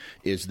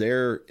 Is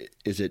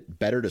it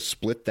better to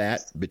split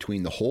that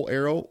between the whole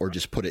arrow or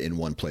just put it in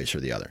one place or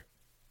the other?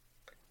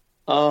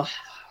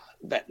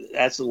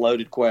 That's a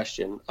loaded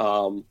question.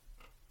 So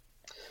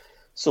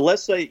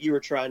let's say you were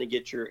trying to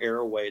get your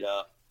arrow weight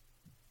up,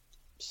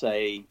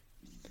 say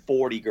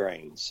 40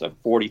 grains, so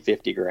 40,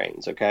 50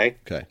 grains. Okay.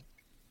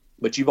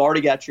 But you've already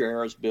got your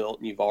arrows built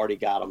and you've already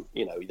got them,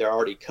 they're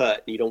already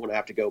cut and you don't want to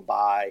have to go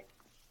buy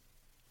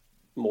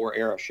more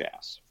arrow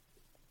shafts.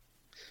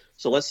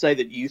 So let's say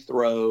that you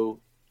throw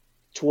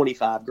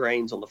 25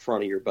 grains on the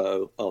front of your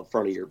bow,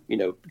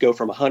 go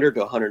from 100 to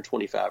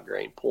 125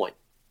 grain point.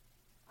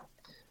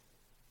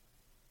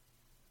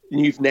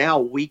 And you've now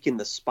weakened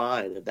the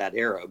spine of that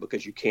arrow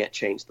because you can't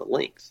change the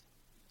length.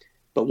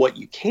 But what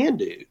you can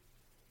do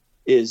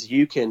is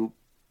you can,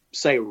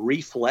 say,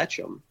 refletch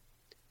them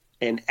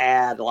and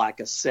add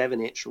like a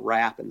 7-inch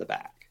wrap in the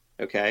back.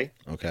 Okay.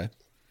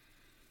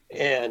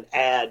 And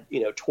add,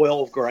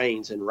 12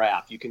 grains in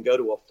wrap. You can go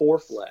to a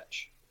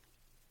 4-fletch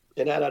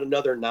and add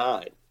another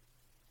 9.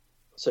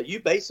 So you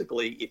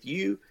basically, if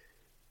you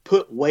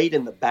put weight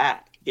in the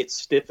back, it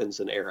stiffens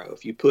an arrow.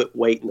 If you put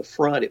weight in the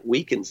front, it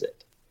weakens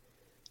it.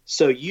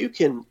 So you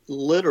can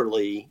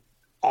literally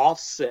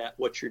offset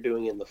what you're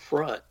doing in the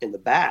front and the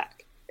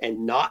back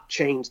and not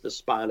change the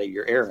spine of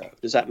your arrow.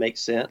 Does that make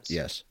sense?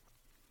 Yes.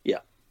 Yeah.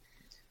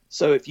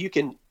 So if you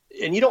can,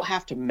 and you don't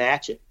have to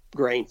match it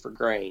grain for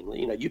grain.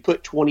 You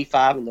put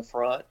 25 in the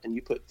front and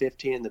you put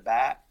 15 in the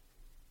back,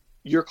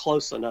 you're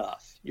close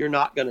enough. You're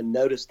not going to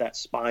notice that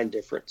spine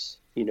difference.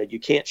 You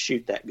can't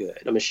shoot that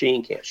good. A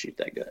machine can't shoot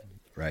that good.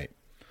 Right.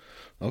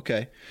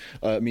 Okay.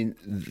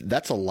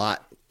 That's a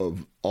lot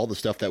of all the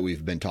stuff that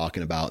we've been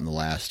talking about in the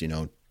last,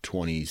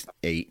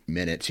 28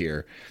 minutes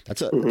here.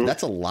 That's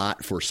a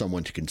lot for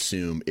someone to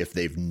consume if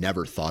they've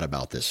never thought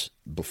about this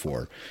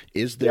before.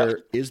 Is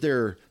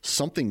there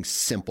something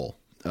simple,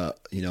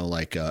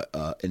 like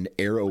an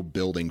arrow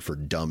building for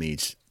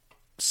dummies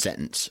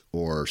sentence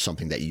or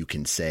something that you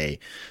can say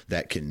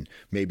that can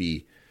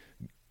maybe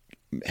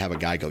have a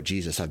guy go,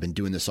 Jesus, I've been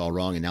doing this all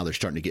wrong, and now they're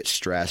starting to get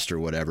stressed or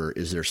whatever.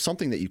 Is there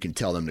something that you can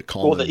tell them to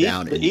calm them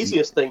down? The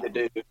easiest thing to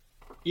do,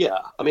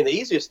 the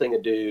easiest thing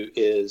to do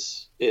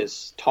is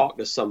talk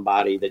to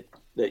somebody that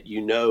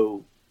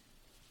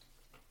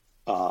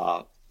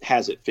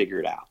has it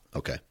figured out.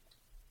 Okay.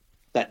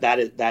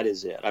 That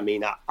is it.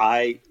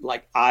 I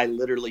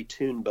literally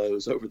tune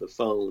bows over the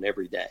phone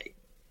every day.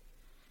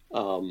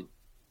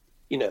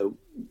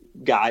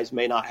 Guys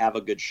may not have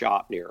a good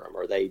shop near them,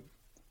 or they,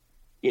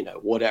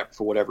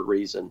 for whatever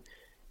reason.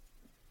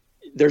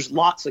 There's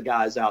lots of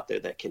guys out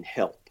there that can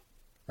help.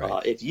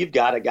 Right. If you've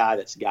got a guy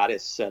that's got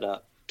his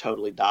setup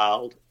totally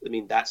dialed,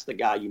 that's the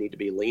guy you need to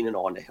be leaning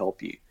on to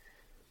help you.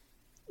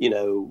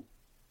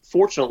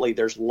 Fortunately,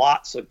 there's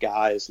lots of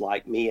guys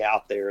like me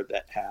out there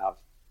that have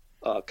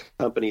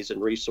companies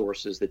and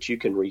resources that you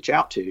can reach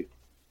out to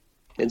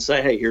and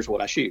say, hey, here's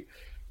what I shoot.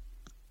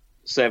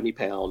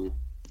 70-pound,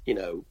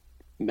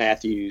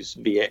 Matthews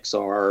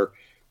VXR,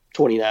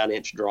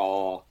 29-inch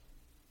draw.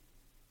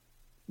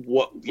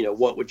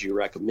 What would you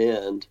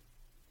recommend?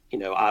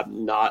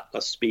 I'm not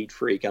a speed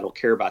freak. I don't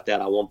care about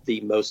that. I want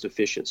the most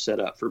efficient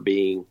setup for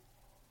being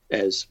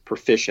as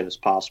proficient as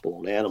possible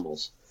on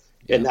animals.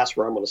 Yeah. And that's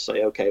where I'm going to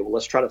say, okay, well,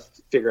 let's try to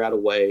figure out a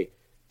way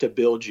to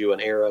build you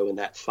an arrow in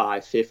that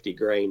 550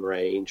 grain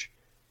range.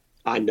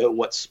 I know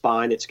what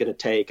spine it's going to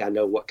take. I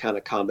know what kind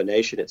of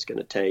combination it's going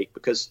to take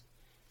because,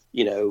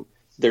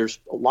 there's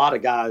a lot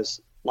of guys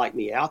like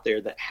me out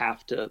there that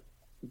have to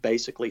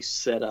basically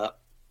set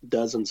up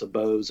dozens of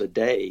bows a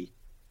day.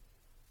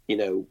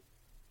 You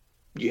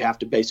have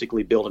to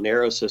basically build an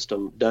arrow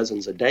system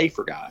dozens a day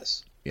for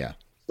guys. Yeah.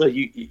 So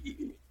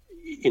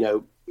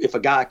if a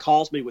guy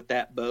calls me with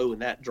that bow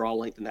and that draw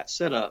length and that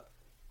setup,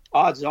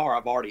 odds are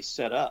I've already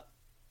set up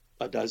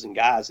a dozen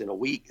guys in a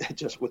week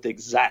just with the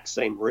exact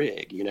same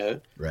rig,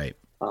 Right.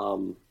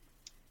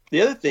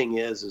 The other thing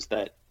is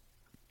that,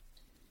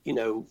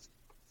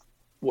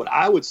 what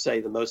I would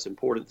say the most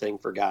important thing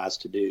for guys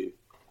to do,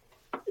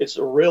 it's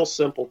a real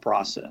simple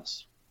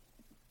process.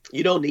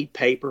 You don't need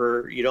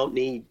paper. You don't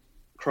need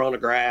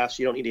chronographs.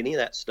 You don't need any of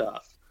that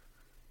stuff.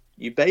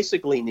 You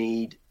basically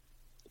need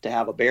to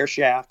have a bare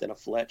shaft and a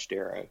fletched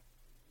arrow.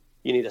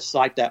 You need to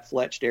sight that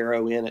fletched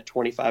arrow in at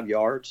 25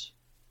 yards.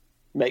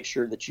 Make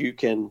sure that you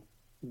can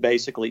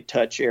basically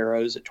touch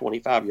arrows at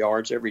 25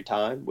 yards every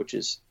time, which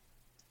is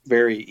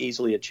very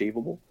easily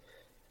achievable.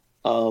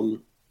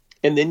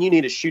 And then you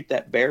need to shoot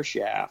that bare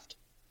shaft,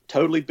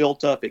 totally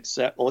built up,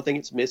 except the only thing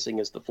it's missing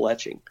is the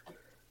fletching.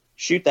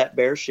 Shoot that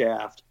bare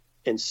shaft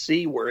and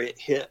see where it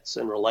hits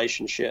in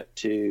relationship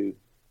to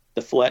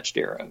the fletched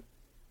arrow.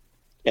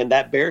 And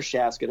that bare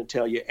shaft is going to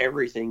tell you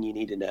everything you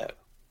need to know.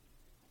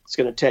 It's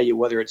going to tell you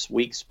whether it's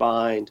weak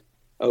spined,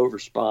 over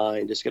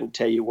spined. It's going to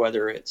tell you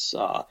whether it's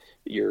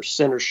your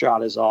center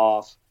shot is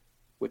off,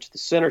 which the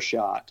center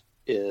shot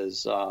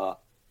is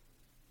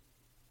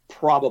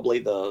probably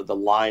the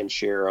lion's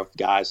share of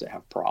guys that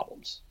have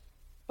problems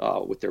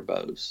with their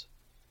bows.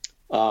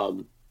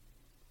 But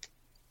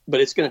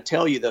it's going to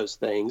tell you those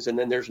things. And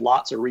then there's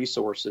lots of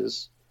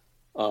resources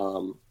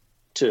to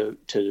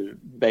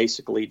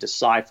basically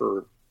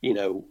decipher,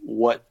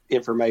 what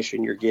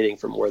information you're getting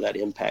from where that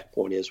impact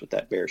point is with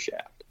that bear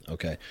shaft.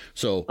 Okay.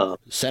 So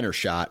center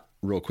shot,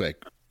 real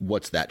quick,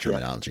 what's that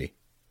terminology?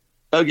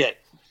 Yeah. Okay.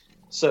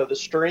 So the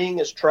string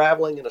is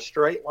traveling in a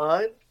straight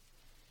line.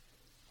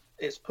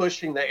 It's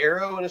pushing the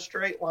arrow in a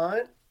straight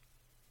line.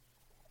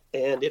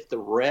 And if the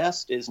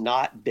rest is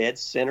not dead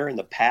center in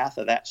the path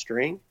of that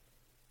string,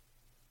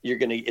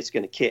 it's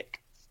going to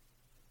kick.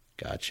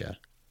 Gotcha.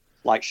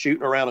 Like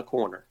shooting around a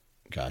corner.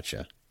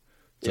 Gotcha.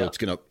 So you're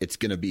going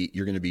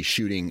to be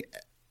shooting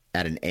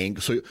at an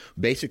angle. So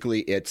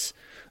basically it's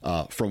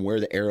from where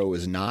the arrow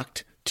is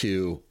knocked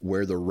to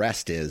where the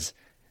rest is,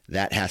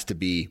 that has to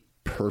be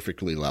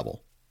perfectly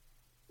level.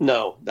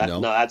 No,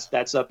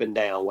 that's up and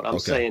down. What I'm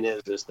saying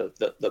is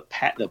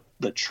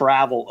the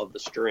travel of the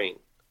string.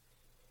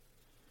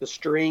 The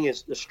string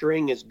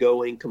is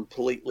going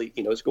completely,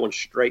 it's going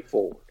straight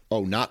forward. Oh,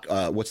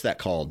 what's that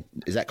called?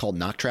 Is that called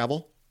knock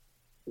travel?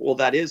 Well,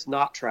 that is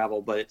knock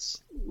travel, but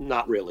it's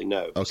not really,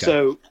 no. Okay.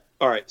 So,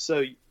 all right.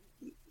 So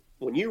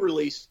when you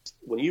release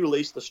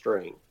the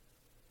string,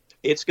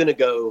 it's going to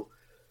go,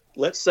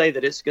 let's say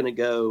that it's going to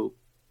go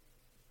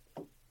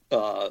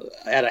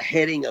at a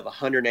heading of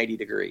 180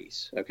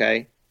 degrees,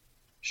 okay?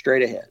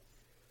 Straight ahead.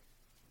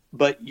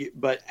 But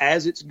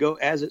as it's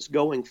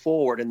going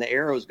forward and the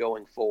arrow's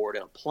going forward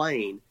in a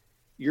plane,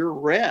 your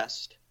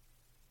rest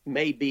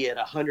may be at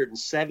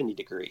 170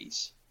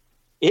 degrees.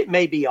 It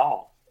may be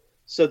off.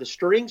 So the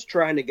string's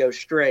trying to go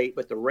straight,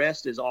 but the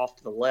rest is off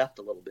to the left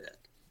a little bit.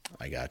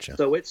 I gotcha.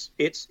 So it's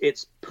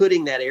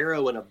putting that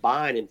arrow in a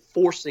bind and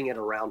forcing it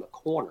around the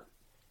corner.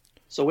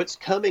 So it's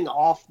coming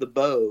off the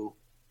bow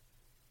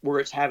where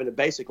it's having to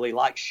basically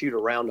like shoot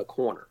around a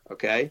corner.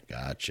 Okay.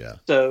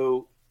 Gotcha.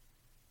 So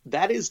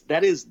that is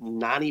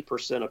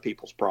 90% of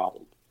people's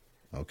problem.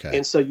 Okay.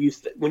 And so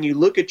when you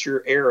look at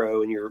your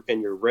arrow and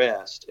your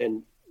rest,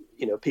 and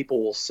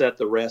people will set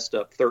the rest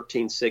up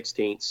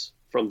 13/16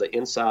 from the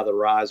inside of the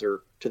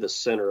riser to the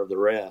center of the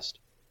rest,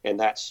 and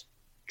that's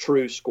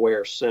true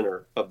square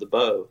center of the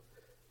bow.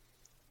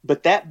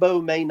 But that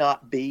bow may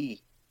not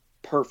be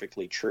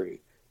perfectly true.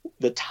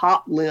 The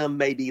top limb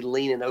may be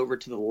leaning over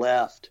to the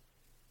left,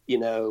 a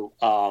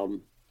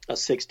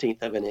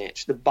 1/16 of an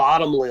inch. The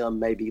bottom limb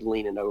may be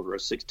leaning over a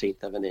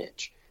 1/16 of an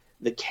inch.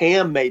 The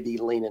cam may be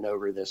leaning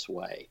over this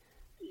way.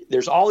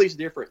 There's all these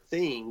different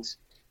things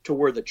to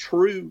where the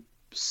true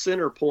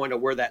center point of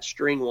where that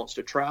string wants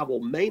to travel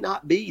may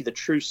not be the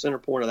true center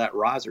point of that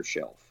riser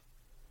shelf.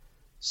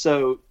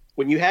 So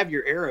when you have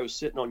your arrow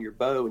sitting on your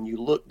bow and you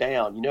look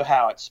down, you know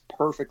how it's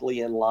perfectly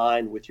in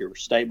line with your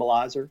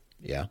stabilizer?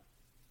 Yeah.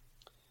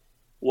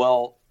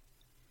 Well,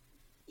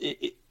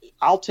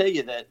 I'll tell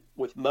you that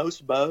with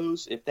most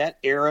bows, if that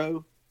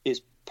arrow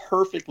is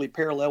perfectly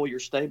parallel with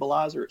your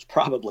stabilizer, it's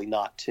probably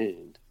not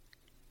tuned.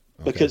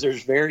 Okay. Because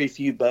there's very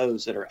few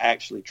bows that are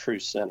actually true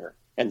center,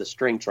 and the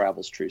string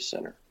travels true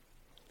center.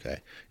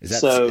 Okay. Is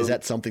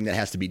that something that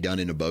has to be done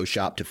in a bow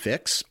shop to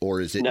fix, or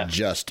is it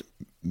just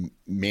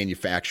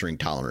manufacturing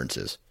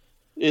tolerances?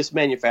 It's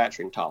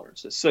manufacturing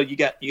tolerances. So you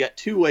got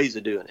two ways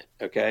of doing it.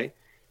 Okay.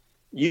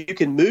 You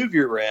can move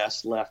your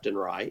rest left and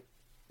right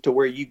to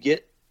where you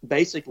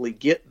basically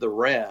get the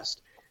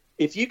rest.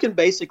 If you can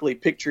basically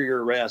picture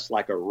your rest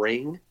like a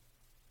ring,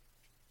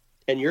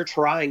 and you're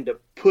trying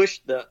to push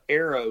the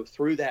arrow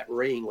through that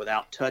ring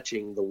without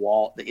touching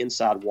the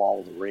inside wall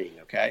of the ring.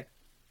 Okay.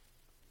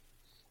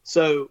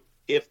 So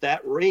if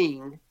that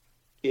ring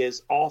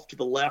is off to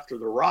the left or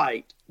the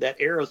right, that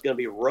arrow is going to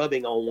be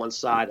rubbing on one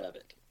side of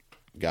it.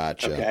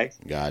 Gotcha. Okay.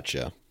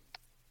 Gotcha.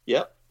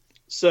 Yep.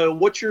 So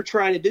what you're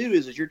trying to do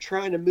is you're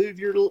trying to move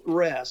your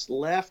rest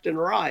left and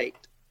right.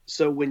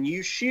 So when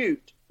you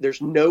shoot,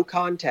 there's no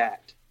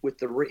contact with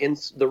the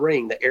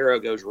ring. The arrow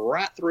goes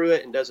right through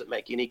it and doesn't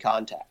make any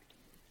contact.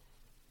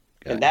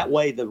 And that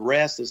way the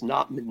rest is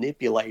not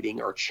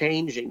manipulating or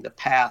changing the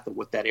path of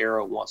what that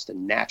arrow wants to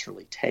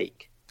naturally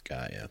take.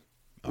 Got ya.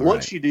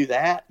 Once you do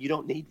that, you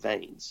don't need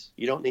vanes.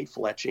 You don't need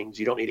fletchings.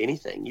 You don't need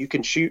anything. You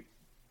can shoot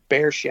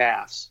bare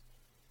shafts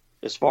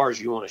as far as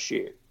you want to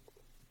shoot.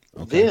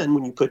 Okay. Then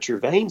when you put your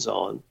vanes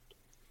on,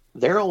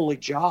 their only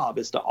job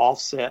is to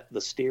offset the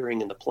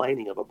steering and the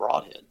planing of a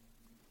broadhead.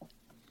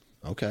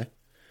 Okay.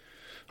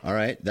 All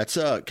right. That's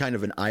kind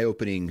of an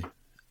eye-opening.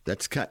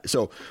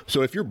 So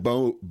if your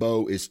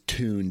bow is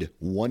tuned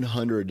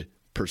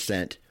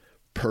 100%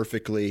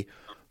 perfectly,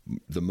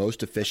 the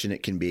most efficient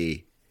it can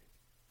be,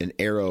 an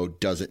arrow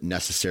doesn't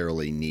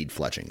necessarily need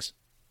fletchings.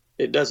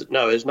 It doesn't.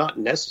 No, it's not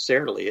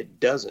necessarily. It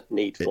doesn't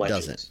need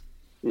fletchings. It doesn't.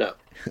 No.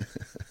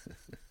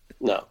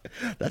 No.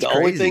 That's the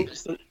crazy. Only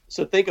thing.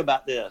 So think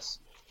about this.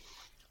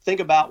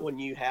 Think about when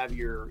you have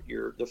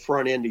the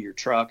front end of your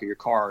truck or your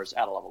car is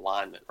out of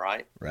alignment,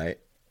 right? Right.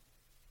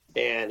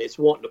 And it's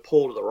wanting to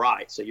pull to the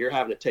right, so you're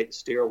having to take the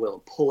steering wheel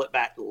and pull it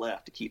back to the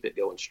left to keep it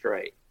going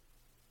straight.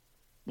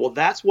 Well,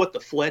 that's what the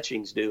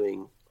fletching's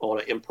doing on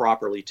an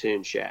improperly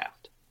tuned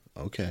shaft.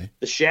 Okay.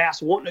 The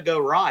shaft's wanting to go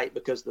right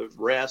because the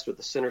rest or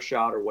the center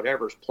shot or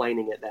whatever is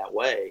planing it that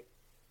way,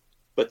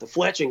 but the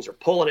fletchings are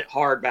pulling it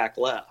hard back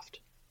left.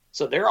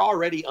 So they're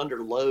already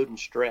under load and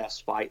stress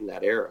fighting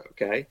that arrow,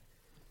 okay?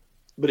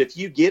 But if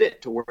you get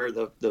it to where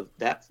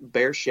that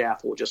bear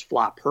shaft will just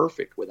fly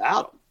perfect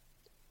without them,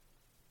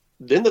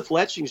 then the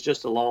fletching's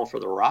just along for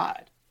the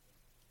ride.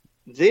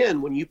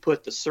 Then when you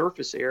put the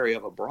surface area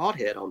of a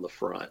broadhead on the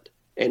front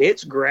and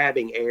it's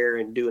grabbing air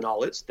and doing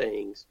all its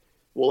things,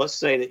 well, let's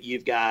say that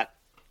you've got,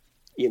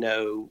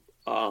 1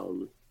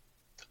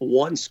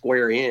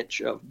 square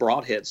inch of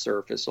broadhead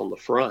surface on the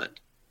front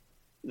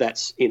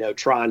that's,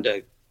 trying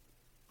to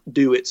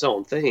do its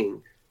own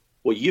thing.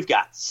 Well, you've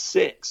got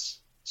 6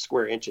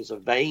 square inches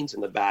of veins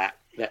in the back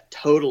that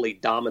totally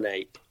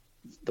dominate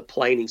the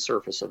planing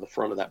surface of the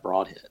front of that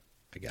broadhead.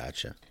 I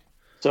gotcha.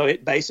 So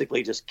it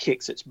basically just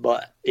kicks its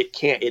butt.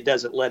 It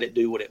doesn't let it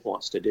do what it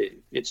wants to do.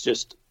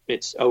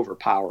 It's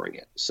overpowering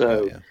it.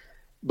 So, yeah.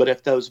 But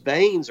if those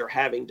veins are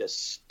having to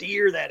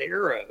steer that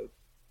arrow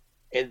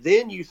and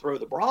then you throw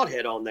the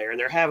broadhead on there and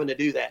they're having to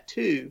do that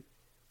too,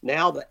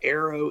 now the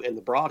arrow and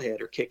the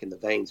broadhead are kicking the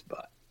veins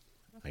butt.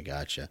 I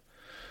gotcha.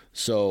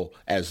 So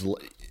as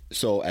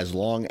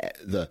long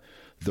the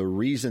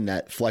reason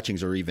that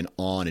fletchings are even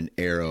on an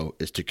arrow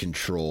is to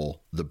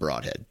control the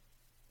broadhead.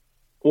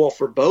 Well,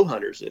 for bow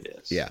hunters, it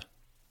is. Yeah.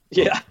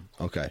 Yeah.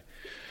 Okay.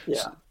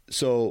 Yeah.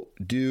 So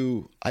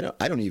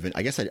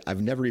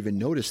I've never even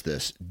noticed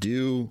this.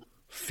 Do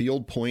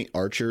field point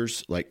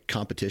archers, like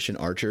competition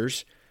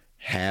archers,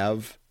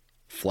 have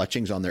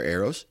fletchings on their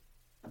arrows?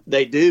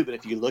 They do, but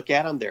if you look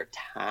at them, they're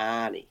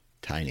tiny.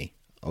 Tiny.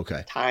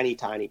 Okay. Tiny,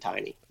 tiny,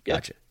 tiny. Yep.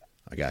 Gotcha.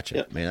 I gotcha.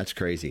 Yep. Man, that's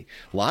crazy.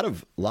 A lot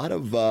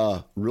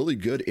of really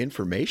good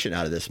information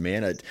out of this,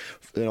 man.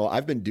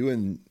 I've been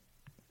doing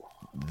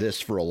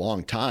this for a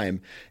long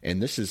time,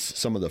 and this is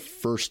some of the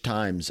first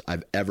times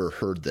I've ever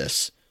heard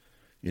this,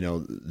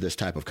 this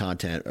type of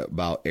content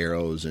about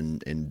arrows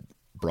and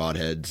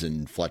broadheads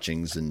and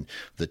fletchings and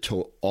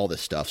all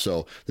this stuff.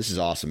 So this is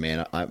awesome,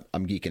 man.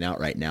 I'm geeking out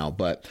right now,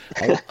 but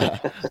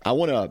I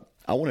want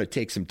to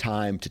take some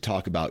time to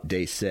talk about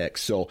day 6.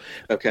 So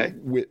okay,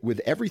 with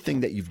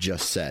everything that you've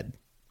just said,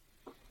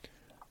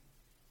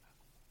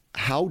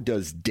 how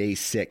does day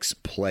 6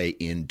 play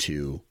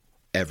into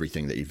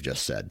everything that you've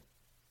just said?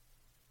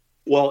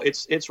 Well,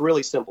 it's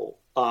really simple.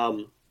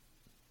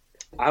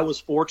 I was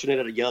fortunate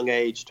at a young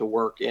age to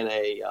work in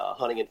a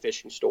hunting and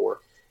fishing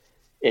store,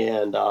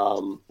 and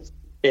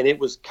it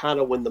was kind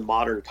of when the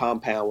modern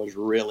compound was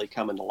really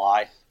coming to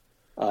life.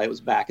 It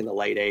was back in the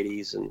late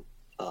 '80s, and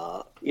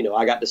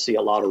I got to see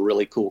a lot of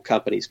really cool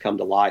companies come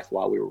to life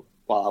while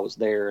I was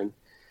there, and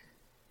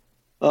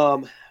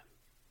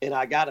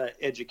I got an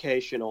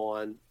education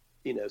on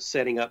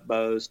setting up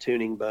bows,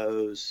 tuning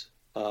bows.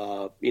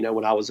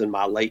 When I was in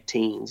my late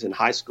teens in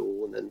high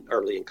school and then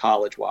early in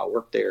college while I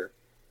worked there.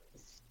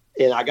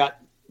 And I got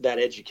that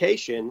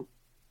education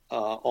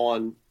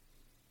on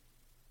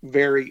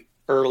very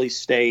early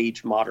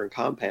stage modern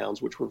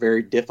compounds, which were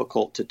very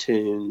difficult to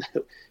tune,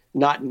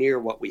 not near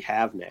what we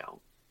have now.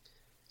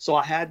 So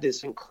I had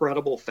this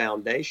incredible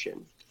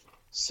foundation.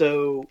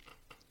 So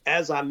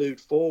as I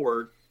moved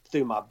forward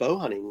through my bow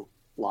hunting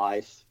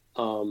life,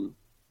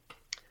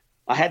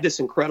 I had this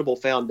incredible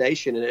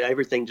foundation and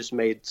everything just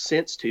made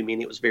sense to me.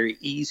 And it was very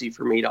easy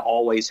for me to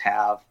always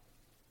have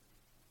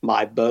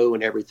my bow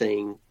and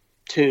everything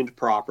tuned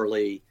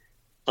properly,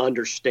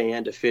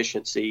 understand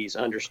efficiencies,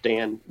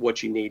 understand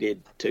what you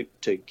needed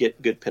to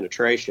get good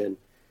penetration.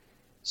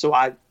 So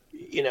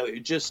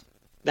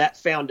that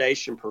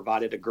foundation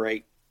provided a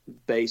great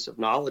base of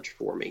knowledge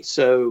for me.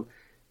 So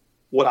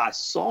what I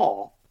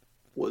saw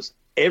was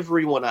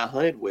everyone I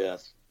hunted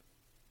with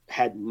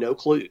had no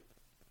clue.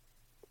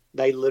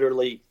 They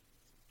literally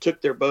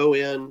took their bow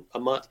in a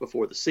month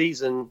before the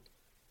season,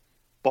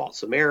 bought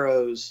some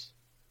arrows.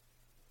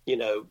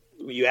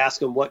 You ask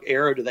them what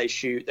arrow do they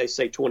shoot, they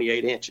say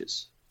 28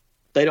 inches.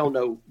 They don't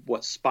know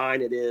what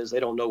spine it is.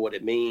 They don't know what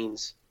it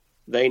means.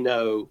 They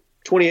know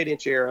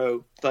 28-inch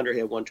arrow,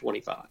 Thunderhead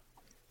 125.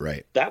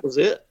 Right. That was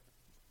it.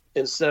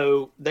 And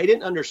so they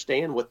didn't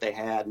understand what they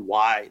had and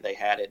why they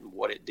had it and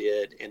what it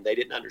did. And they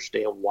didn't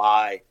understand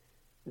why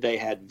they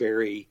had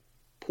very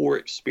poor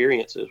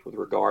experiences with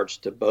regards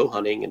to bow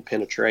hunting and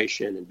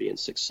penetration and being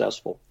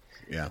successful.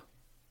 Yeah.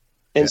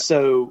 And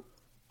so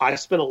I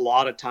spent a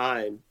lot of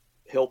time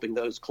helping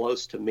those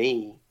close to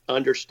me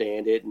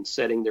understand it and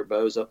setting their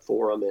bows up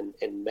for them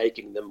and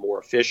making them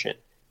more efficient.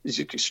 It's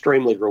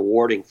extremely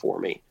rewarding for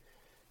me.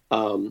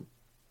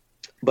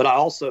 But I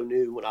also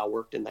knew when I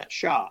worked in that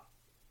shop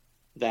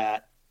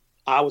that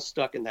I was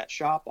stuck in that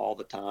shop all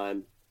the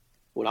time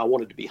when I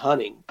wanted to be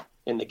hunting.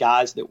 And the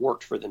guys that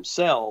worked for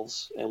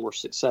themselves and were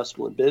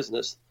successful in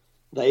business,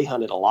 they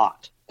hunted a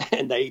lot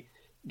and they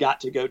got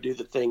to go do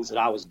the things that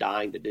I was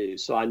dying to do.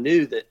 So I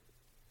knew that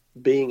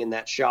being in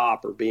that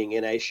shop or being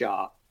in a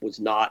shop was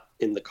not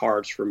in the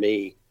cards for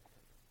me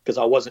because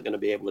I wasn't going to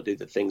be able to do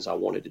the things I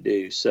wanted to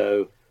do.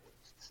 So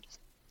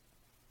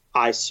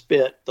I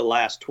spent the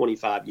last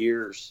 25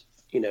 years,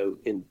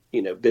 in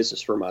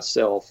business for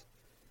myself,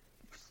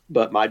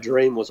 But my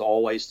dream was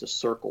always to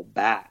circle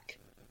back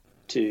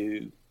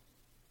to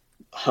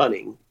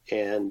hunting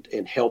and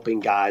helping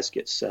guys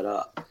get set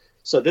up.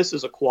 So this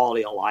is a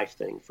quality of life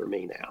thing for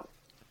me now.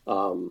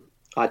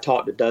 I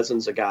talk to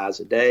dozens of guys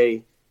a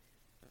day,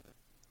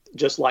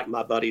 just like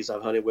my buddies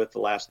I've hunted with the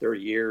last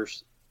 30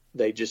 years.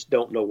 They just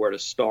don't know where to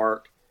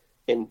start.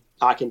 And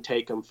I can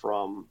take them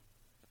from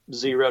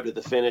zero to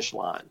the finish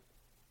line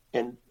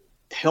and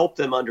help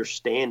them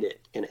understand it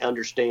and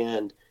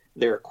understand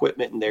their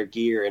equipment and their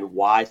gear and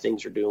why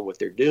things are doing what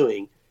they're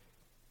doing.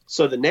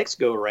 So the next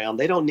go around,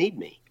 they don't need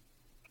me.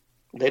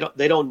 They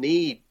don't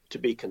need to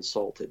be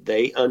consulted.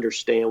 They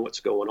understand what's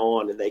going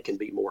on and they can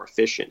be more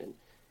efficient. And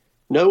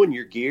knowing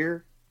your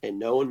gear and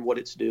knowing what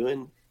it's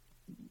doing,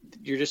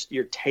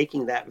 you're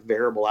taking that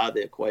variable out of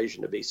the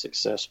equation to be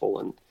successful.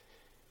 And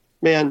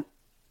man,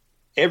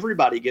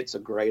 everybody gets a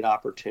great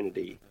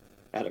opportunity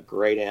at a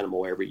great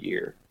animal every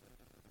year.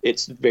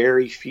 It's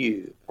very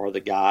few are the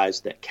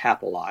guys that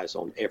capitalize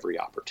on every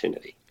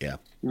opportunity. Yeah.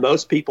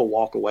 Most people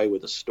walk away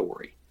with a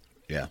story.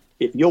 Yeah.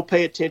 If you'll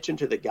pay attention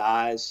to the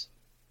guys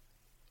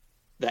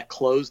that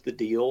close the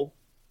deal,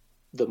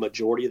 the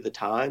majority of the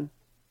time,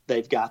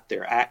 they've got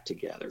their act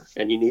together,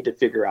 and you need to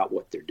figure out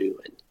what they're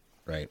doing.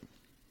 Right.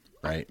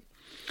 Right.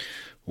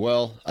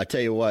 Well, I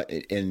tell you what,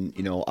 and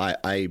you know,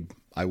 I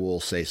will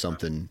say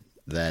something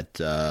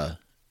that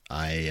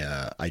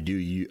I do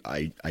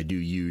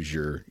use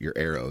your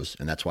arrows,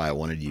 and that's why I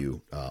wanted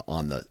you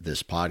on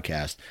this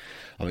podcast.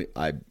 I mean,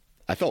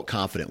 I felt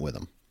confident with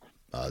them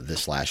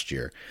this last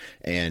year,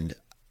 and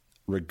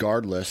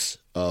regardless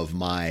of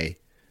my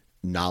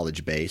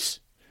knowledge base,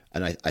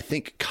 and I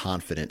think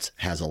confidence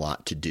has a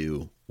lot to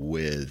do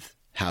with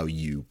how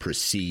you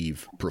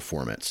perceive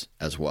performance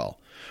as well,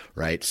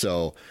 right?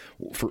 So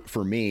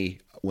for me,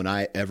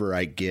 whenever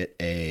I get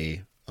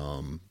a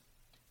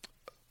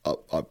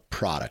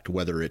product,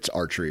 whether it's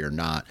archery or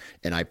not,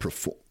 and I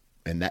perform,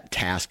 and that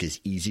task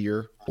is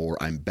easier,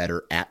 or I'm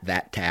better at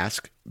that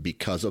task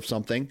because of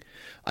something,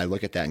 I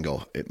look at that and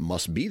go, it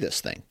must be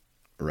this thing,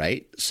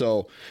 right?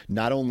 So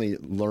not only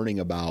learning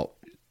about,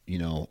 you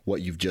know,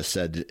 what you've just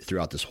said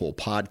throughout this whole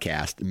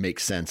podcast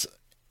makes sense,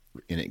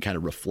 and it kind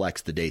of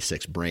reflects the Day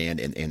 6 brand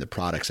and the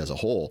products as a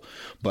whole,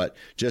 but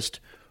just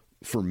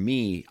for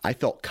me, I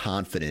felt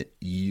confident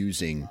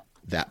using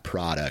that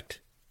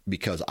product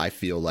because I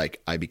feel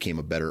like I became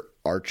a better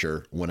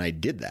archer when I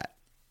did that.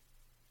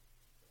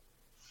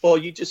 Well,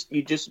 you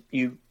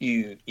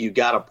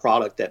got a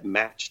product that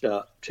matched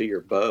up to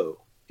your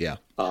bow. Yeah.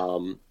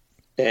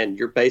 And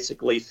you're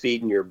basically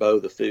feeding your bow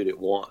the food it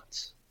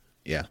wants.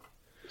 Yeah.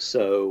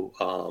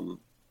 So,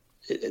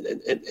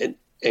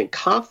 and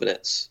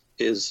confidence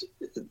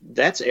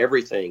that's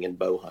everything in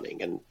bow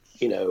hunting. And,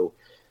 you know,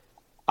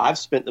 I've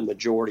spent the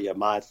majority of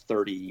my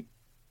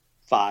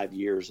 35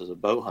 years as a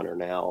bow hunter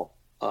now,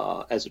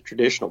 as a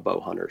traditional bow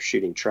hunter,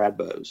 shooting trad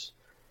bows.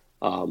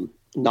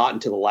 Not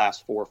until the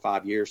last 4 or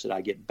 5 years did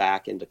I get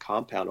back into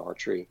compound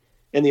archery.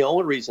 And the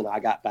only reason I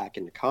got back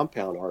into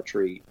compound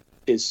archery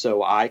is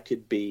so I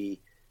could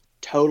be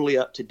totally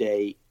up to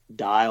date,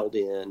 dialed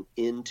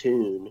in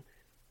tune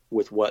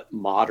with what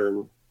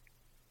modern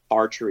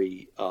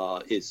archery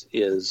is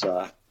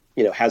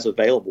has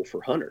available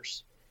for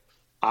hunters.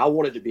 I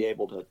wanted to be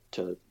able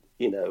to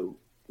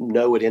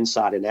know it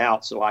inside and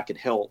out so I could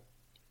help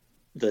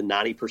the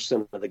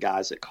 90% of the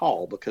guys that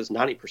call, because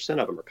 90%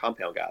 of them are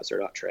compound guys. They're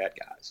not trad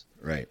guys.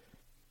 Right.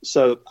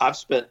 So I've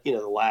spent,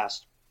 the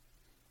last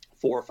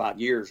 4 or 5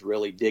 years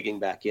really digging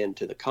back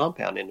into the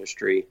compound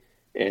industry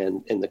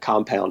and the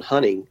compound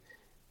hunting.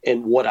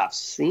 And what I've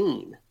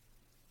seen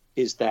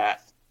is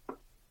that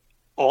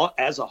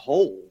as a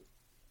whole,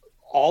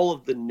 all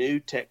of the new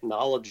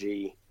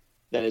technology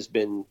that has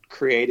been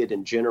created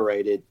and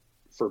generated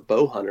for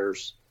bow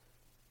hunters,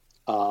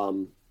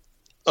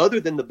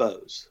 other than the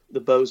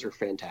bows are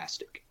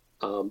fantastic.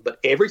 But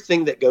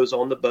everything that goes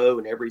on the bow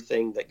and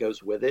everything that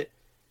goes with it,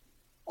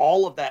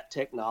 all of that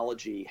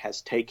technology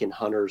has taken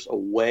hunters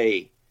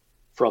away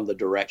from the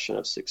direction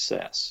of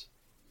success.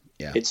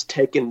 Yeah. It's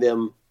taken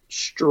them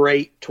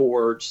straight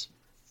towards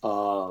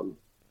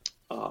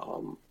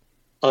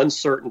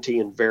uncertainty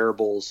and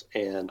variables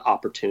and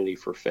opportunity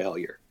for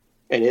failure.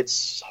 And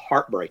it's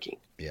heartbreaking.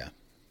 Yeah.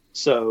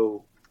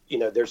 So,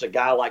 there's a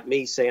guy like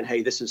me saying,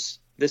 hey, this is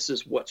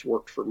what's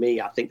worked for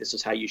me. I think this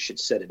is how you should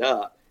set it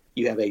up.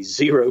 You have a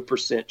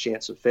 0%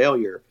 chance of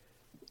failure,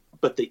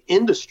 but the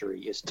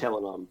industry is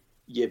telling them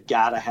you've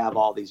got to have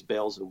all these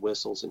bells and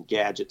whistles and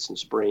gadgets and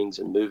springs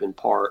and moving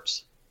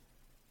parts.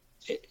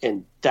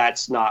 And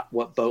that's not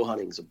what bow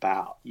hunting's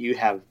about. You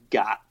have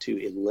got to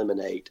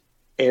eliminate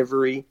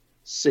every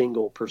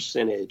single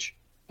percentage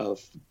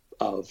of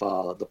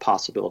the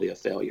possibility of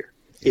failure.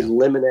 Yeah.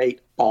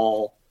 Eliminate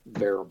all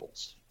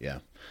variables. Yeah,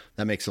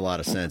 that makes a lot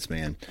of sense,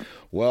 man.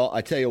 Well,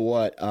 I tell you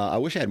what, I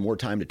wish I had more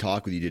time to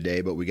talk with you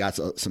today, but we got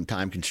some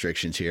time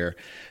constrictions here.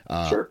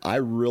 Sure. I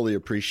really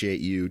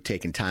appreciate you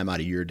taking time out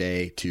of your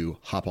day to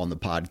hop on the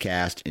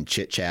podcast and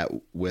chit chat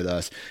with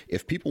us.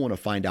 If people want to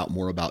find out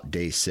more about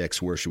Day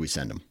 6, where should we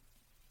send them?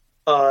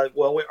 Our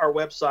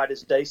website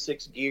is Day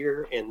 6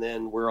 Gear, and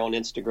then we're on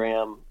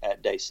Instagram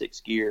at Day 6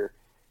 Gear.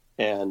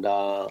 And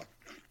I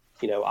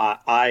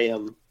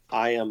am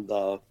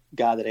the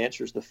guy that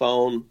answers the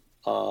phone.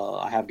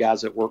 I have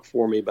guys that work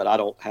for me, but I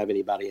don't have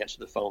anybody answer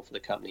the phone for the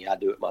company. I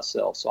do it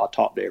myself. So I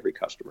talk to every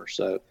customer.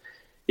 So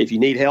if you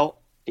need help,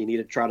 you need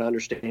to try to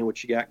understand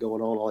what you got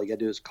going on, all you got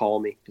to do is call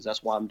me, because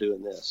that's why I'm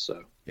doing this.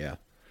 So yeah,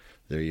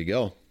 there you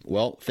go.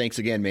 Well, thanks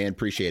again, man.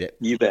 Appreciate it.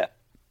 You bet.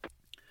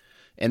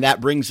 And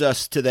that brings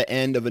us to the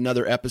end of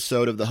another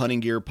episode of the Hunting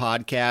Gear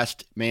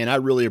Podcast. Man, I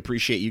really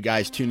appreciate you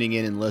guys tuning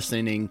in and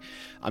listening.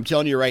 I'm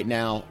telling you right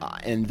now,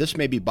 and this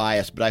may be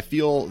biased, but I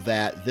feel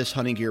that this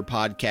Hunting Gear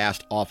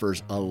Podcast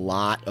offers a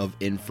lot of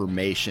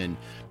information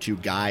to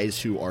guys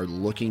who are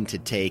looking to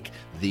take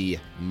the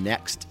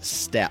next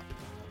step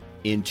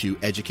into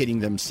educating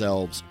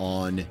themselves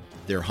on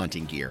their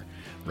hunting gear.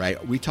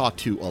 Right? We talk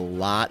to a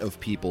lot of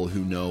people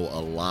who know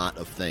a lot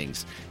of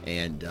things,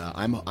 and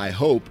I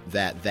hope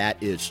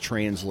that is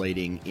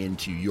translating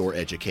into your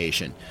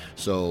education.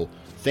 So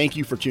thank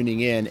you for tuning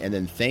in, and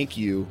then thank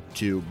you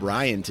to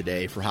Brian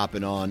today for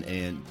hopping on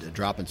and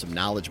dropping some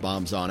knowledge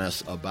bombs on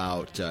us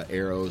about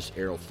arrows,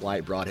 arrow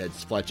flight,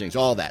 broadheads, fletchings,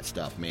 all that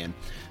stuff, man.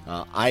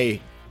 I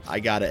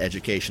got an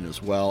education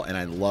as well, and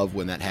I love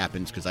when that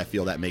happens because I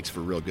feel that makes for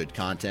real good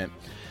content.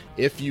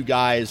 If you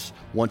guys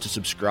want to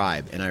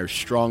subscribe, and I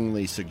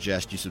strongly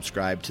suggest you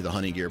subscribe to the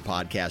Hunting Gear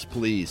Podcast,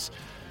 please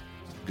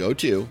go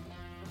to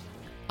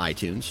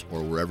iTunes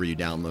or wherever you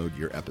download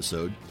your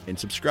episode and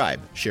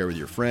subscribe. Share with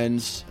your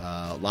friends.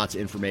 Lots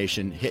of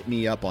information. Hit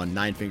me up on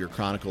Nine Finger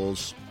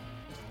Chronicles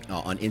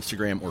on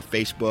Instagram or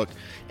Facebook,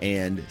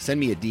 and send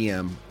me a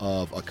DM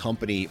of a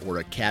company or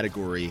a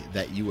category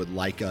that you would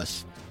like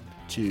us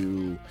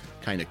to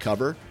kind of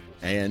cover,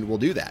 and we'll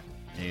do that.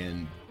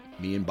 And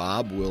me and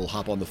Bob will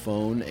hop on the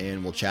phone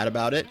and we'll chat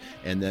about it,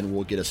 and then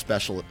we'll get a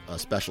specialist,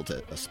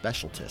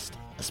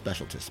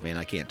 man,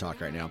 I can't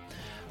talk right now,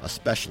 a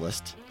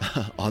specialist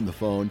on the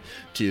phone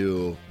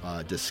to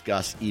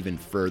discuss even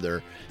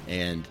further.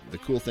 And the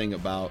cool thing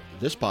about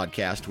this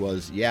podcast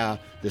was,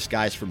 this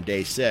guy's from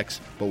Day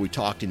 6, but we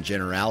talked in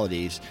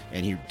generalities,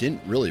 and he didn't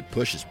really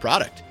push his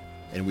product,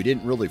 and we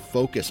didn't really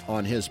focus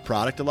on his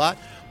product a lot.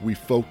 We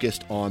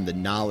focused on the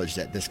knowledge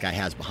that this guy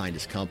has behind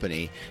his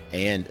company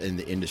and in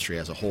the industry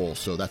as a whole.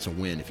 So that's a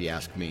win, if you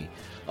ask me.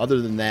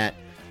 Other than that,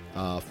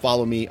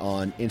 follow me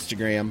on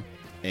Instagram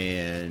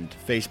and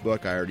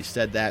Facebook. I already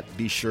said that.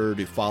 Be sure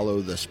to follow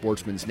the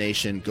Sportsman's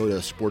Nation. Go to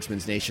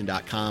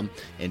sportsmansnation.com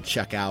and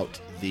check out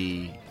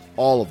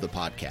all of the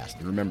podcasts.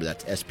 And remember,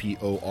 that's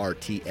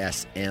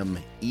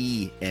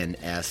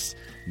SPORTSMENS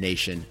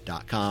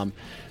nation.com.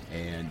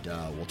 And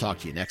we'll talk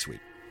to you next week.